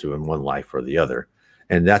be able to in one life or the other.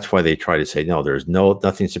 And that's why they try to say, no, there's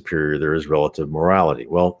nothing superior. There is relative morality.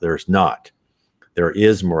 Well, there's not. There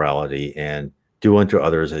is morality, and do unto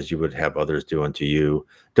others as you would have others do unto you.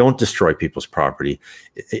 Don't destroy people's property.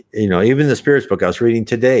 Even the Spirits book I was reading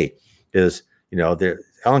today is,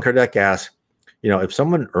 Allan Kardec asked, if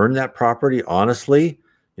someone earned that property honestly,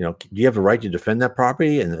 do you have a right to defend that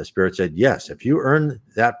property? And the Spirit said, yes. If you earn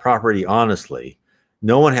that property honestly,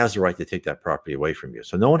 no one has the right to take that property away from you.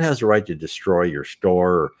 So no one has the right to destroy your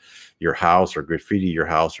store or your house or graffiti your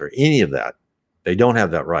house or any of that. They don't have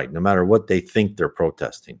that right, no matter what they think they're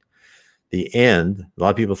protesting. The end, a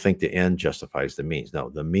lot of people think the end justifies the means. No,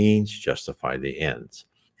 the means justify the ends.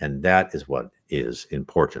 And that is what is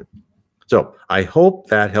important. So I hope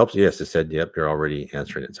that helps. Yes, it said, yep, you're already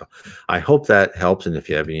answering it. So I hope that helps. And if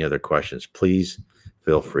you have any other questions, please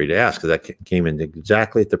feel free to ask, because that came in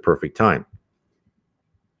exactly at the perfect time.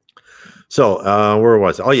 So where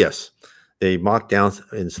was it? Oh, yes. They mocked down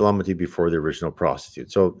in solemnity before the original prostitute.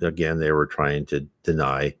 So again, they were trying to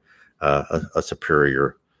deny a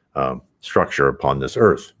superior structure upon this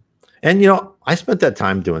earth. And, I spent that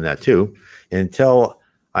time doing that too, until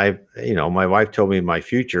my wife told me my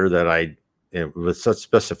future that with such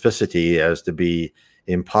specificity as to be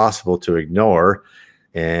impossible to ignore.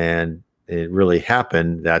 And it really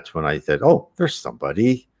happened. That's when I said, oh, there's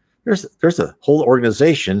a whole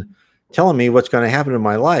organization telling me what's going to happen in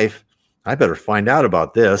my life. I better find out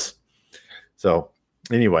about this. So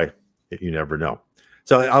anyway, you never know.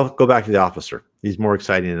 So I'll go back to the officer. He's more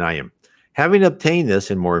exciting than I am. Having obtained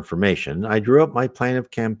this and more information, I drew up my plan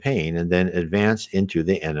of campaign and then advanced into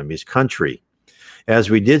the enemy's country. As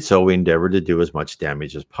we did so, we endeavored to do as much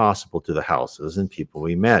damage as possible to the houses and people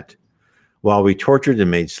we met. While we tortured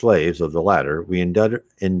and made slaves of the latter, we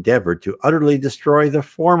endeavored to utterly destroy the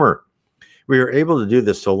former. We were able to do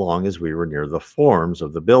this so long as we were near the forms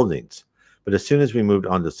of the buildings. But as soon as we moved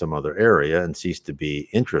on to some other area and ceased to be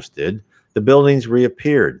interested, the buildings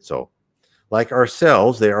reappeared. So, like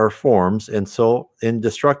ourselves, they are forms and so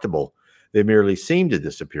indestructible. They merely seem to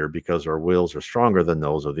disappear because our wills are stronger than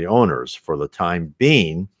those of the owners for the time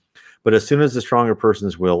being. But as soon as the stronger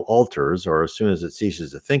person's will alters, or as soon as it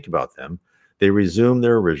ceases to think about them, they resume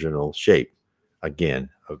their original shape. Again,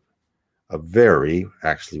 a very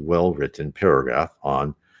actually well-written paragraph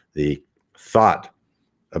on the thought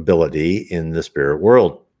ability in the spirit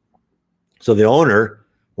world. So the owner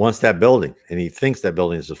wants that building, and he thinks that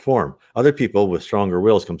building is a form. Other people with stronger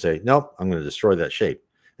wills come say, nope, I'm going to destroy that shape.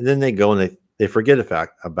 And then they go and they forget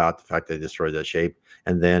about the fact they destroyed that shape.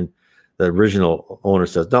 And then the original owner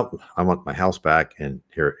says, nope, I want my house back, and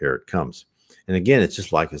here it comes. And again, it's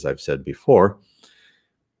just like, as I've said before,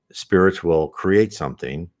 spirits will create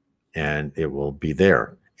something and it will be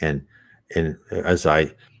there. And as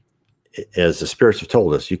the spirits have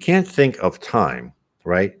told us, you can't think of time,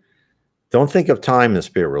 right? Don't think of time in the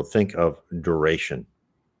spirit world. Think of duration.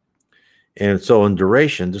 And so in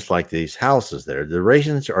duration, just like these houses there,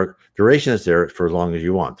 duration is there for as long as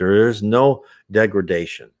you want. There is no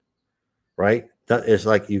degradation, right? It's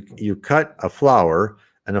like you cut a flower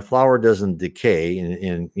and the flower doesn't decay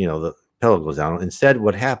and the petal goes down. Instead,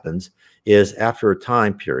 what happens is after a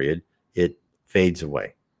time period, it fades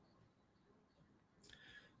away.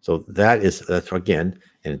 So that's again,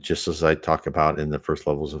 and just as I talk about in the first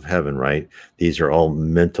levels of heaven, right? These are all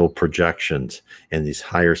mental projections, and these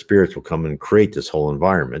higher spirits will come and create this whole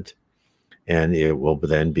environment, and it will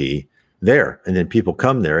then be there. And then people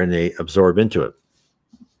come there and they absorb into it.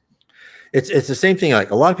 It's the same thing.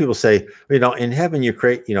 Like a lot of people say, in heaven you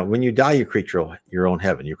create, when you die, you create your own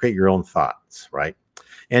heaven. You create your own thoughts, right?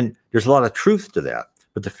 And there's a lot of truth to that.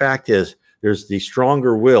 But the fact is, there's these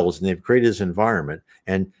stronger wills, and they've created this environment,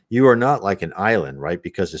 and you are not like an island, right?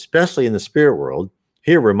 Because especially in the spirit world,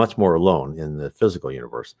 here we're much more alone in the physical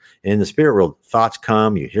universe. In the spirit world, thoughts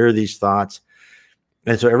come, you hear these thoughts.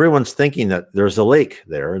 And so everyone's thinking that there's a lake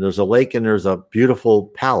there. There's a lake and there's a beautiful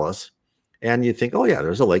palace. And you think, oh yeah,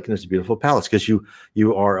 there's a lake and there's a beautiful palace, because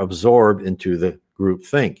you are absorbed into the group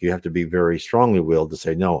think. You have to be very strongly willed to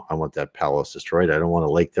say, no, I want that palace destroyed. I don't want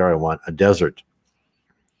a lake there. I want a desert.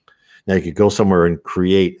 Now you could go somewhere and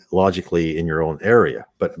create logically in your own area,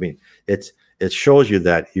 but I mean, it shows you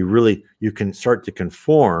that you can start to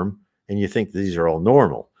conform, and you think these are all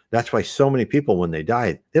normal. That's why so many people, when they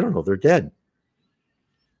die, they don't know they're dead. In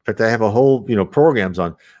fact, I have a whole programs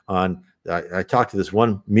on. I talked to this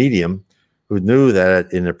one medium who knew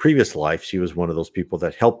that in a previous life she was one of those people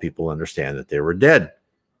that helped people understand that they were dead.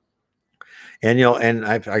 And and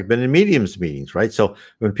I've been in mediums meetings, right? So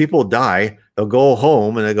when people die, they'll go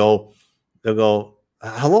home and they'll go,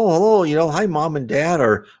 hello, hi, mom and dad,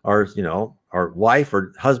 or our wife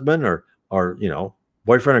or husband or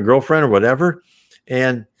boyfriend or girlfriend or whatever,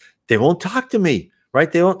 and they won't talk to me,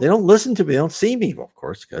 right? They don't listen to me, they don't see me. Well, of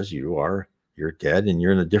course, because you're dead and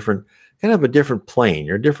you're in a different plane,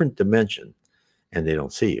 you're a different dimension, and they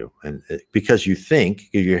don't see you. And because you think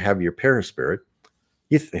you have your paraspirit,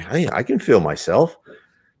 you think, hey, I can feel myself,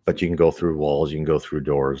 but you can go through walls, you can go through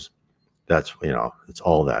doors. That's, it's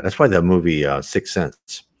all that. That's why that movie Sixth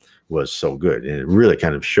Sense was so good. And it really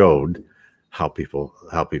kind of showed how people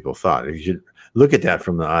thought. You should look at that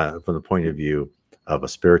from the point of view of a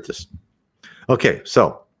spiritist. Okay,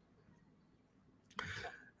 so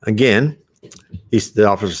again, the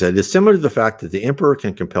officer said, it's similar to the fact that the emperor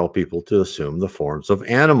can compel people to assume the forms of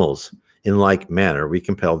animals. In like manner, we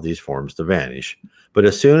compelled these forms to vanish. But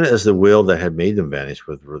as soon as the will that had made them vanish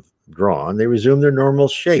was withdrawn, they resumed their normal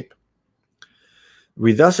shape.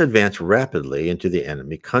 We thus advanced rapidly into the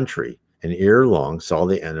enemy country, and ere long saw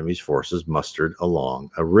the enemy's forces mustered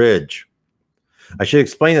along a ridge. I should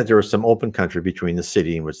explain that there was some open country between the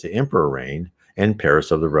city in which the emperor reigned and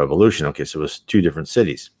Paris of the Revolution. Okay, so it was two different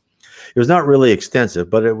cities. It was not really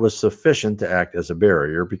extensive, but it was sufficient to act as a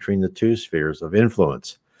barrier between the two spheres of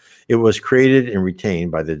influence. It was created and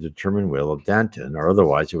retained by the determined will of Danton, or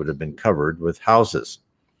otherwise it would have been covered with houses.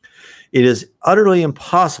 It is utterly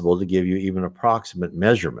impossible to give you even approximate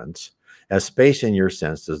measurements, as space in your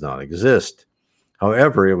sense does not exist.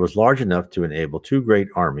 However, it was large enough to enable two great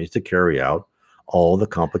armies to carry out all the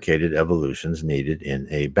complicated evolutions needed in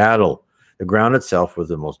a battle. The ground itself was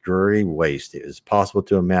the most dreary waste it is possible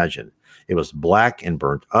to imagine. It was black and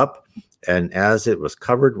burnt up, and as it was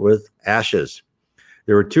covered with ashes.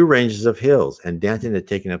 There were two ranges of hills, and Danton had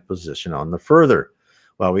taken a position on the further,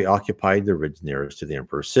 while we occupied the ridge nearest to the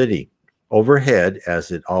Emperor's city. Overhead, as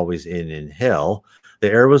it always in hell, the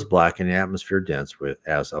air was black and the atmosphere dense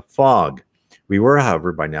as a fog. We were,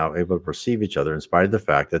 however, by now able to perceive each other in spite of the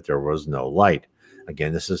fact that there was no light.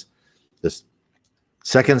 Again, this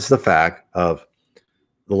seconds the fact of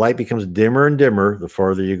the light becomes dimmer and dimmer the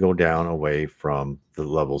farther you go down away from the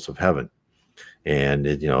levels of heaven. And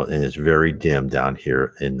and it's very dim down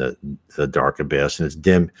here in the dark abyss, and it's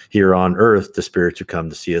dim here on earth to spirits who come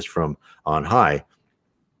to see us from on high.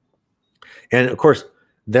 And of course,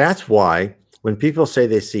 that's why when people say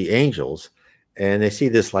they see angels and they see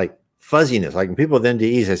this like fuzziness, like when people with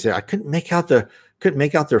NDEs, they say, I couldn't make out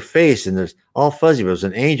their face, and there's all fuzzy, but it was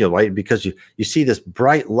an angel, right? Because you see this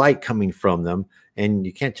bright light coming from them, and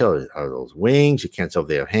you can't tell, are those wings? You can't tell if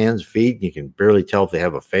they have hands, feet. You can barely tell if they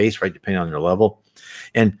have a face, right, depending on their level.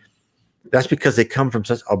 And that's because they come from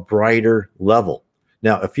such a brighter level.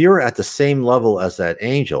 Now, if you're at the same level as that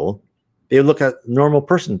angel, they look a normal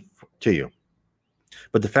person to you.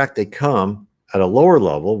 But the fact they come at a lower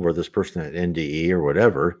level, where this person at NDE or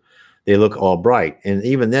whatever, they look all bright. And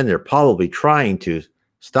even then, they're probably trying to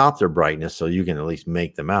stop their brightness so you can at least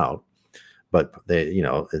make them out. But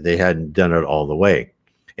they hadn't done it all the way.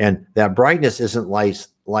 And that brightness isn't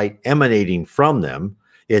light emanating from them.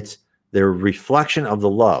 It's their reflection of the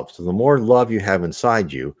love. So the more love you have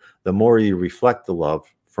inside you, the more you reflect the love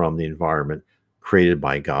from the environment created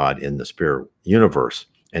by God in the spirit universe.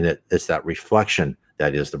 And it's that reflection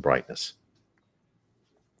that is the brightness.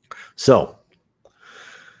 So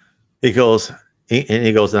he goes,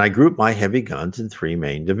 and I grouped my heavy guns in three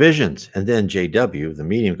main divisions. And then JW, the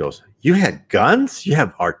medium, goes, you had guns? You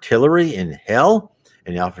have artillery in hell?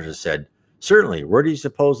 And the officer said, certainly. Where do you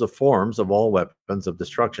suppose the forms of all weapons of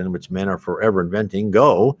destruction which men are forever inventing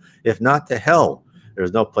go, if not to hell?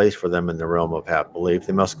 There's no place for them in the realm of half belief.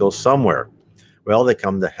 They must go somewhere. Well, they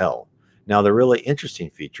come to hell. Now, the really interesting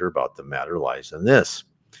feature about the matter lies in this.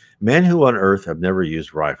 Men who on earth have never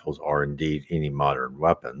used rifles or indeed any modern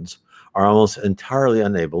weapons are almost entirely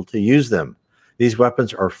unable to use them. These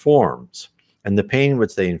weapons are forms, and the pain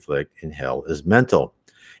which they inflict in hell is mental.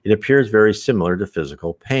 It appears very similar to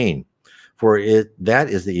physical pain, that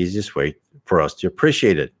is the easiest way for us to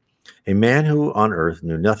appreciate it. A man who on earth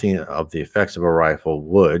knew nothing of the effects of a rifle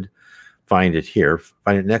would find it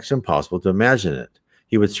next to impossible to imagine it.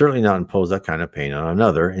 He would certainly not impose that kind of pain on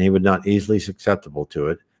another, and he would not easily be susceptible to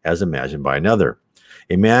it as imagined by another.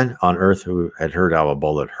 A man on earth who had heard how a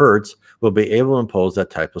bullet hurts will be able to impose that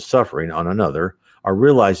type of suffering on another, or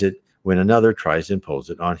realize it when another tries to impose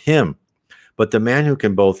it on him. But the man who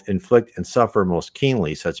can both inflict and suffer most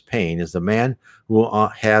keenly such pain is the man who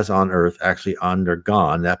has on earth actually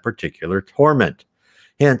undergone that particular torment.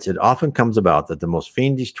 Hence, it often comes about that the most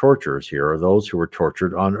fiendish torturers here are those who were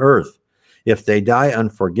tortured on earth. If they die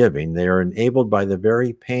unforgiving, they are enabled by the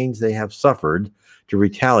very pains they have suffered to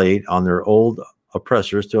retaliate on their old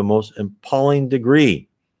oppressors to a most appalling degree.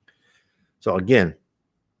 So again,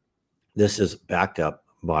 this is backed up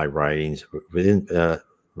by writings within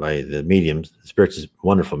by the mediums, spirits,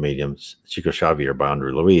 wonderful mediums, Chico Xavier by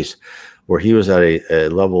Andre Luis, where he was at a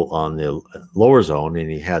level on the lower zone, and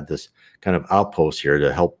he had this kind of outpost here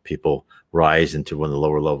to help people rise into one of the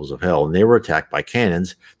lower levels of hell. And they were attacked by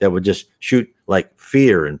cannons that would just shoot like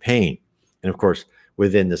fear and pain. And of course,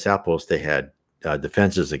 within this outpost, they had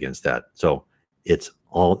defenses against that. So it's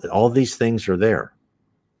all these things are there.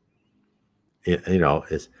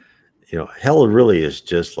 Hell really is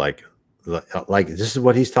just like this is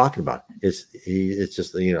what he's talking about. It's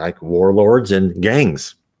just like warlords and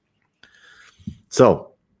gangs.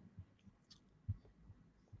 So,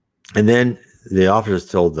 and then the officers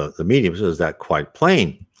told the medium, so is that quite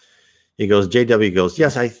plain? He goes, JW goes,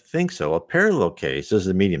 yes, I think so. A parallel case, this is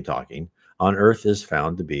the medium talking, on earth is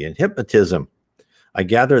found to be in hypnotism. I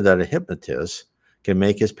gather that a hypnotist can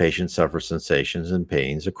make his patient suffer sensations and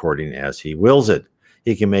pains according as he wills it.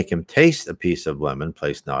 He can make him taste a piece of lemon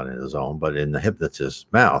placed not in his own, but in the hypnotist's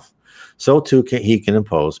mouth. So too he can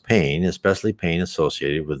impose pain, especially pain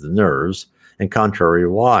associated with the nerves, and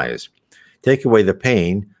contrariwise. Take away the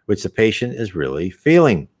pain which the patient is really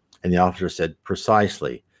feeling. And the officer said,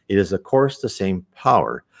 precisely. It is, of course, the same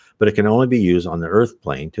power, but it can only be used on the earth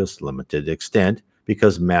plane to a limited extent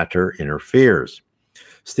because matter interferes.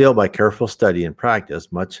 Still, by careful study and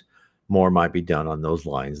practice, much more might be done on those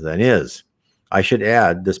lines than is. I should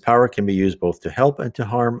add, this power can be used both to help and to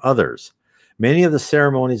harm others. Many of the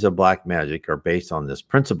ceremonies of black magic are based on this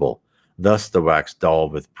principle. thus the wax doll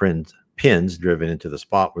with pins driven into the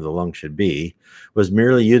spot where the lung should be, was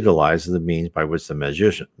merely utilized as the means by which the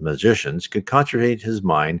magicians could concentrate his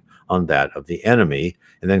mind on that of the enemy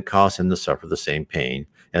and then cause him to suffer the same pain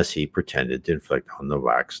as he pretended to inflict on the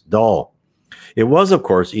wax doll. It was, of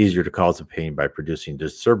course, easier to cause the pain by producing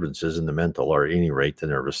disturbances in the mental or at any rate the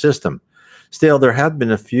nervous system. Still, there have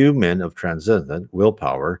been a few men of transcendent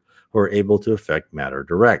willpower who are able to affect matter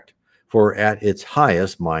direct, for at its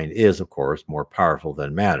highest, mind is, of course, more powerful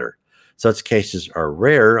than matter. Such cases are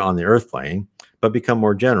rare on the earth plane, but become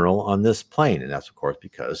more general on this plane, and that's, of course,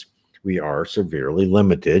 because we are severely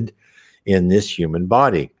limited in this human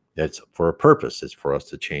body. It's for a purpose. It's for us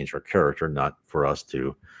to change our character, not for us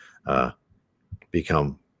to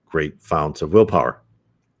become great founts of willpower.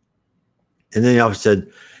 And then he also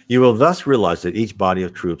said, you will thus realize that each body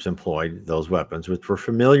of troops employed those weapons which were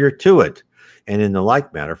familiar to it. And in the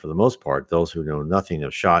like manner, for the most part, those who know nothing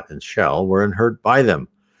of shot and shell were unhurt by them.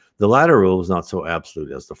 The latter rule was not so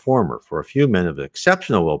absolute as the former, for a few men of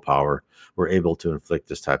exceptional willpower were able to inflict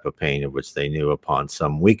this type of pain of which they knew upon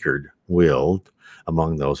some weaker-willed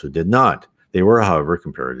among those who did not. They were, however,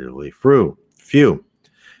 comparatively few.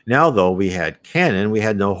 Now, though we had cannon, we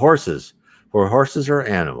had no horses. For horses are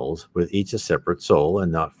animals, with each a separate soul,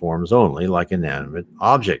 and not forms only, like an inanimate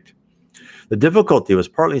object. The difficulty was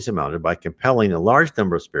partly surmounted by compelling a large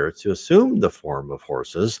number of spirits to assume the form of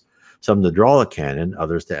horses, some to draw a cannon,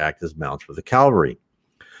 others to act as mounts for the cavalry.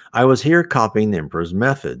 I was here copying the emperor's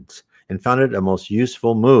methods, and found it a most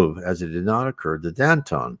useful move, as it did not occur to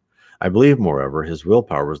Danton. I believe, moreover, his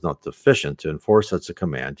willpower was not sufficient to enforce such a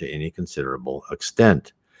command to any considerable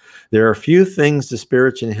extent. There are few things the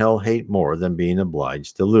spirits in hell hate more than being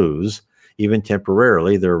obliged to lose, even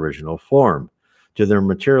temporarily, their original form. To their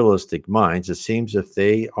materialistic minds, it seems as if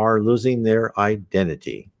they are losing their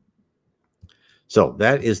identity. So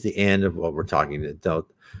that is the end of what we're talking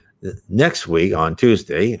about. Next week on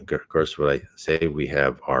Tuesday, of course, what I say, we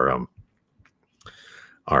have our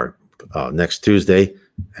next Tuesday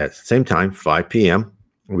at the same time, 5 p.m.,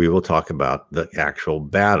 we will talk about the actual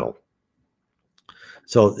battle.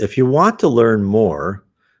 So if you want to learn more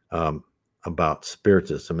about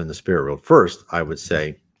Spiritism and the spirit world, first, I would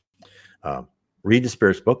say read the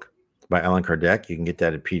Spirits book by Allan Kardec. You can get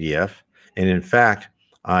that in PDF. And in fact,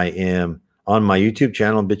 I am on my YouTube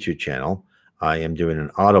channel, BitChute channel, I am doing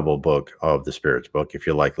an Audible book of the Spirits book if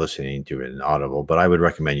you like listening to it in Audible, but I would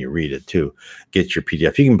recommend you read it too. Get your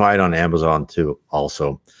PDF. You can buy it on Amazon too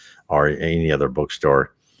also, or any other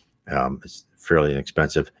bookstore. It's fairly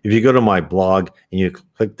inexpensive. If you go to my blog and you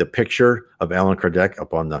click the picture of Allan Kardec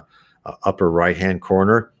up on the upper right-hand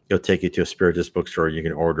corner, it'll take you to a Spiritist bookstore. You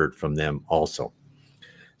can order it from them also.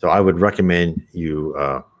 So I would recommend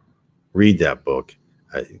you read that book.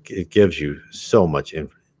 It gives you so much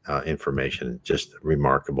information, just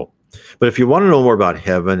remarkable. But if you want to know more about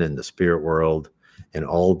heaven and the spirit world and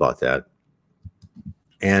all about that,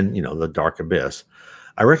 and the dark abyss,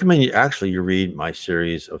 I recommend you read my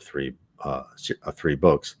series of three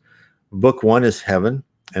books. Book one is Heaven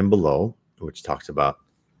and Below, which talks about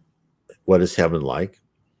what is heaven like,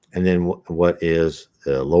 and then what is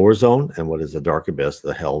the lower zone and what is the dark abyss,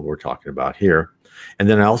 the hell we're talking about here. And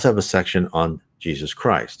then I also have a section on Jesus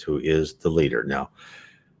Christ, who is the leader. Now,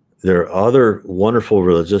 there are other wonderful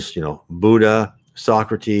religious, Buddha,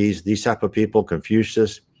 Socrates, these type of people,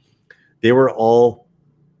 Confucius. They were all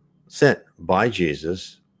sent by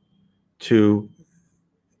Jesus to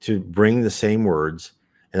bring the same words.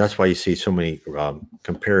 And that's why you see so many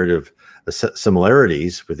comparative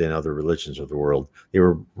similarities within other religions of the world. They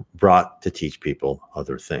were brought to teach people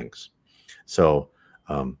other things. So,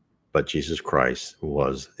 but Jesus Christ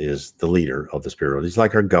is the leader of the spirit world. He's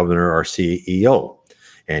like our governor, our CEO.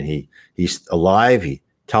 And he's alive. He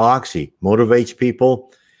talks. He motivates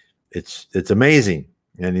people. It's amazing,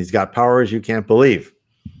 and he's got powers you can't believe.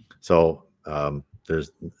 So the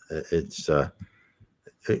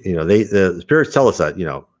spirits tell us that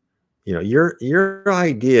your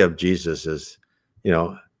idea of Jesus is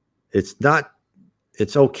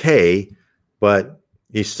it's okay, but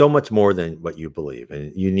he's so much more than what you believe,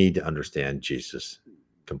 and you need to understand Jesus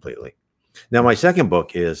completely. Now, my second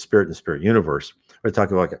book is Spirit and the Spirit Universe. We're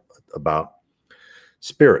talking about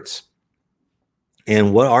spirits.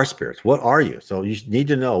 And what are spirits? What are you? So you need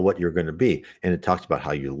to know what you're going to be. And it talks about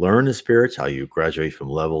how you learn the spirits, how you graduate from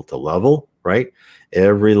level to level, right?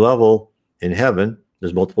 Every level in heaven,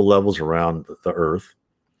 there's multiple levels around the earth.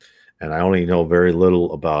 And I only know very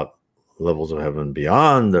little about levels of heaven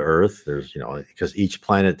beyond the earth. There's, because each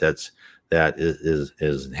planet that is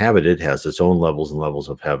inhabited has its own levels and levels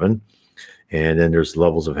of heaven. And then there's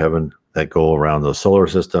levels of heaven that go around the solar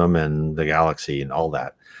system and the galaxy and all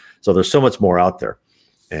that. So there's so much more out there.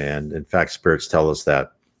 And in fact, spirits tell us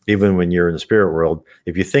that even when you're in the spirit world,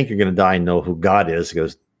 if you think you're going to die and know who God is, it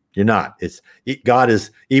goes, you're not. God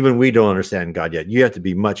is, even we don't understand God yet. You have to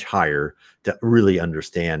be much higher to really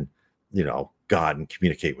understand, God and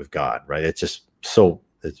communicate with God, right? It's just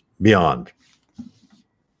it's beyond.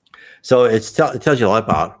 So it tells you a lot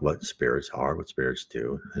about what spirits are, what spirits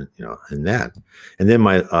do, and that. And then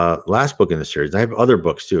my last book in the series, I have other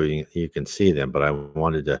books too. You can see them, but I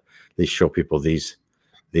wanted to at least show people these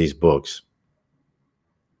books.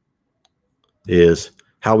 Is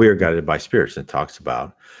How We Are Guided by Spirits. And it talks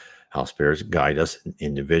about how spirits guide us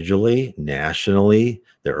individually, nationally,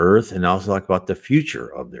 the earth, and also talk about the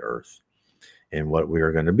future of the earth and what we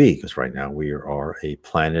are going to be. Because right now we are a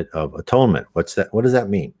planet of atonement. What's that? What does that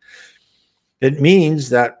mean? It means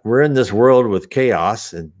that we're in this world with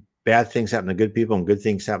chaos and bad things happen to good people and good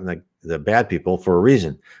things happen to the bad people for a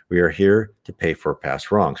reason. We are here to pay for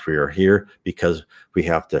past wrongs. We are here because we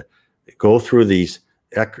have to go through these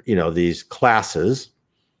classes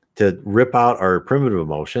to rip out our primitive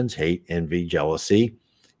emotions, hate, envy, jealousy,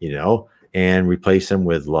 and replace them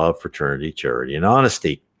with love, fraternity, charity, and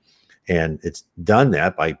honesty. And it's done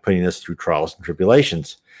that by putting us through trials and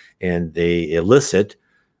tribulations. And they elicit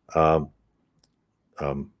either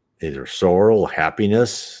sorrow,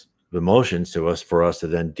 happiness, emotions to us for us to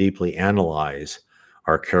then deeply analyze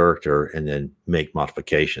our character and then make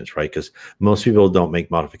modifications, right? Because most people don't make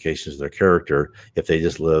modifications to their character if they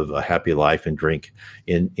just live a happy life and drink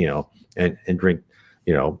and drink,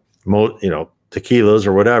 tequilas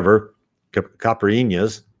or whatever,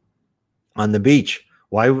 caipirinhas on the beach.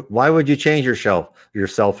 Why would you change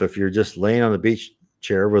yourself if you're just laying on the beach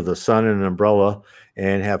chair with the sun and an umbrella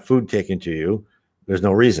and have food taken to you? There's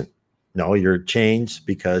no reason. No, you're changed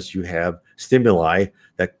because you have stimuli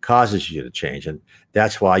that causes you to change. And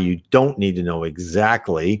that's why you don't need to know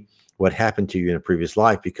exactly what happened to you in a previous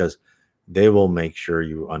life, because they will make sure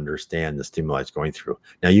you understand the stimuli it's going through.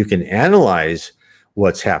 Now you can analyze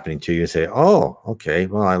what's happening to you and say, oh, okay,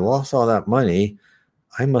 well, I lost all that money.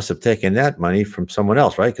 I must have taken that money from someone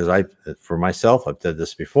else, right? Because for myself, I've done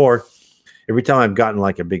this before. Every time I've gotten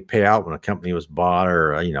like a big payout when a company was bought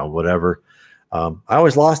or, whatever, I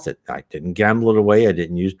always lost it. I didn't gamble it away. I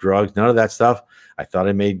didn't use drugs, none of that stuff. I thought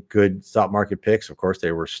I made good stock market picks. Of course,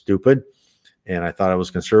 they were stupid. And I thought I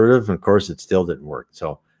was conservative. And of course, it still didn't work.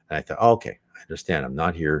 So I thought, okay, I understand. I'm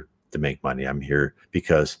not here to make money. I'm here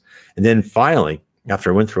because, and then finally,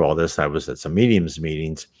 after I went through all this, I was at some mediums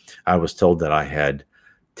meetings. I was told that I had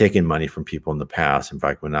taken money from people in the past. In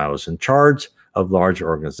fact, when I was in charge of large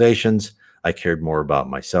organizations, I cared more about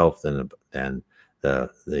myself than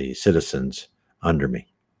the citizens under me.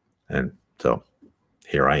 And so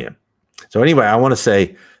here I am. So anyway, I want to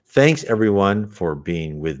say thanks everyone for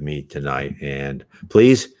being with me tonight. And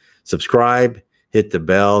please subscribe, hit the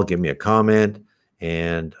bell, give me a comment,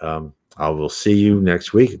 and I will see you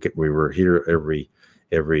next week. We were here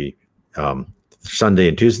every Sunday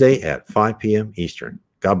and Tuesday at 5 p.m. Eastern.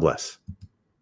 God bless.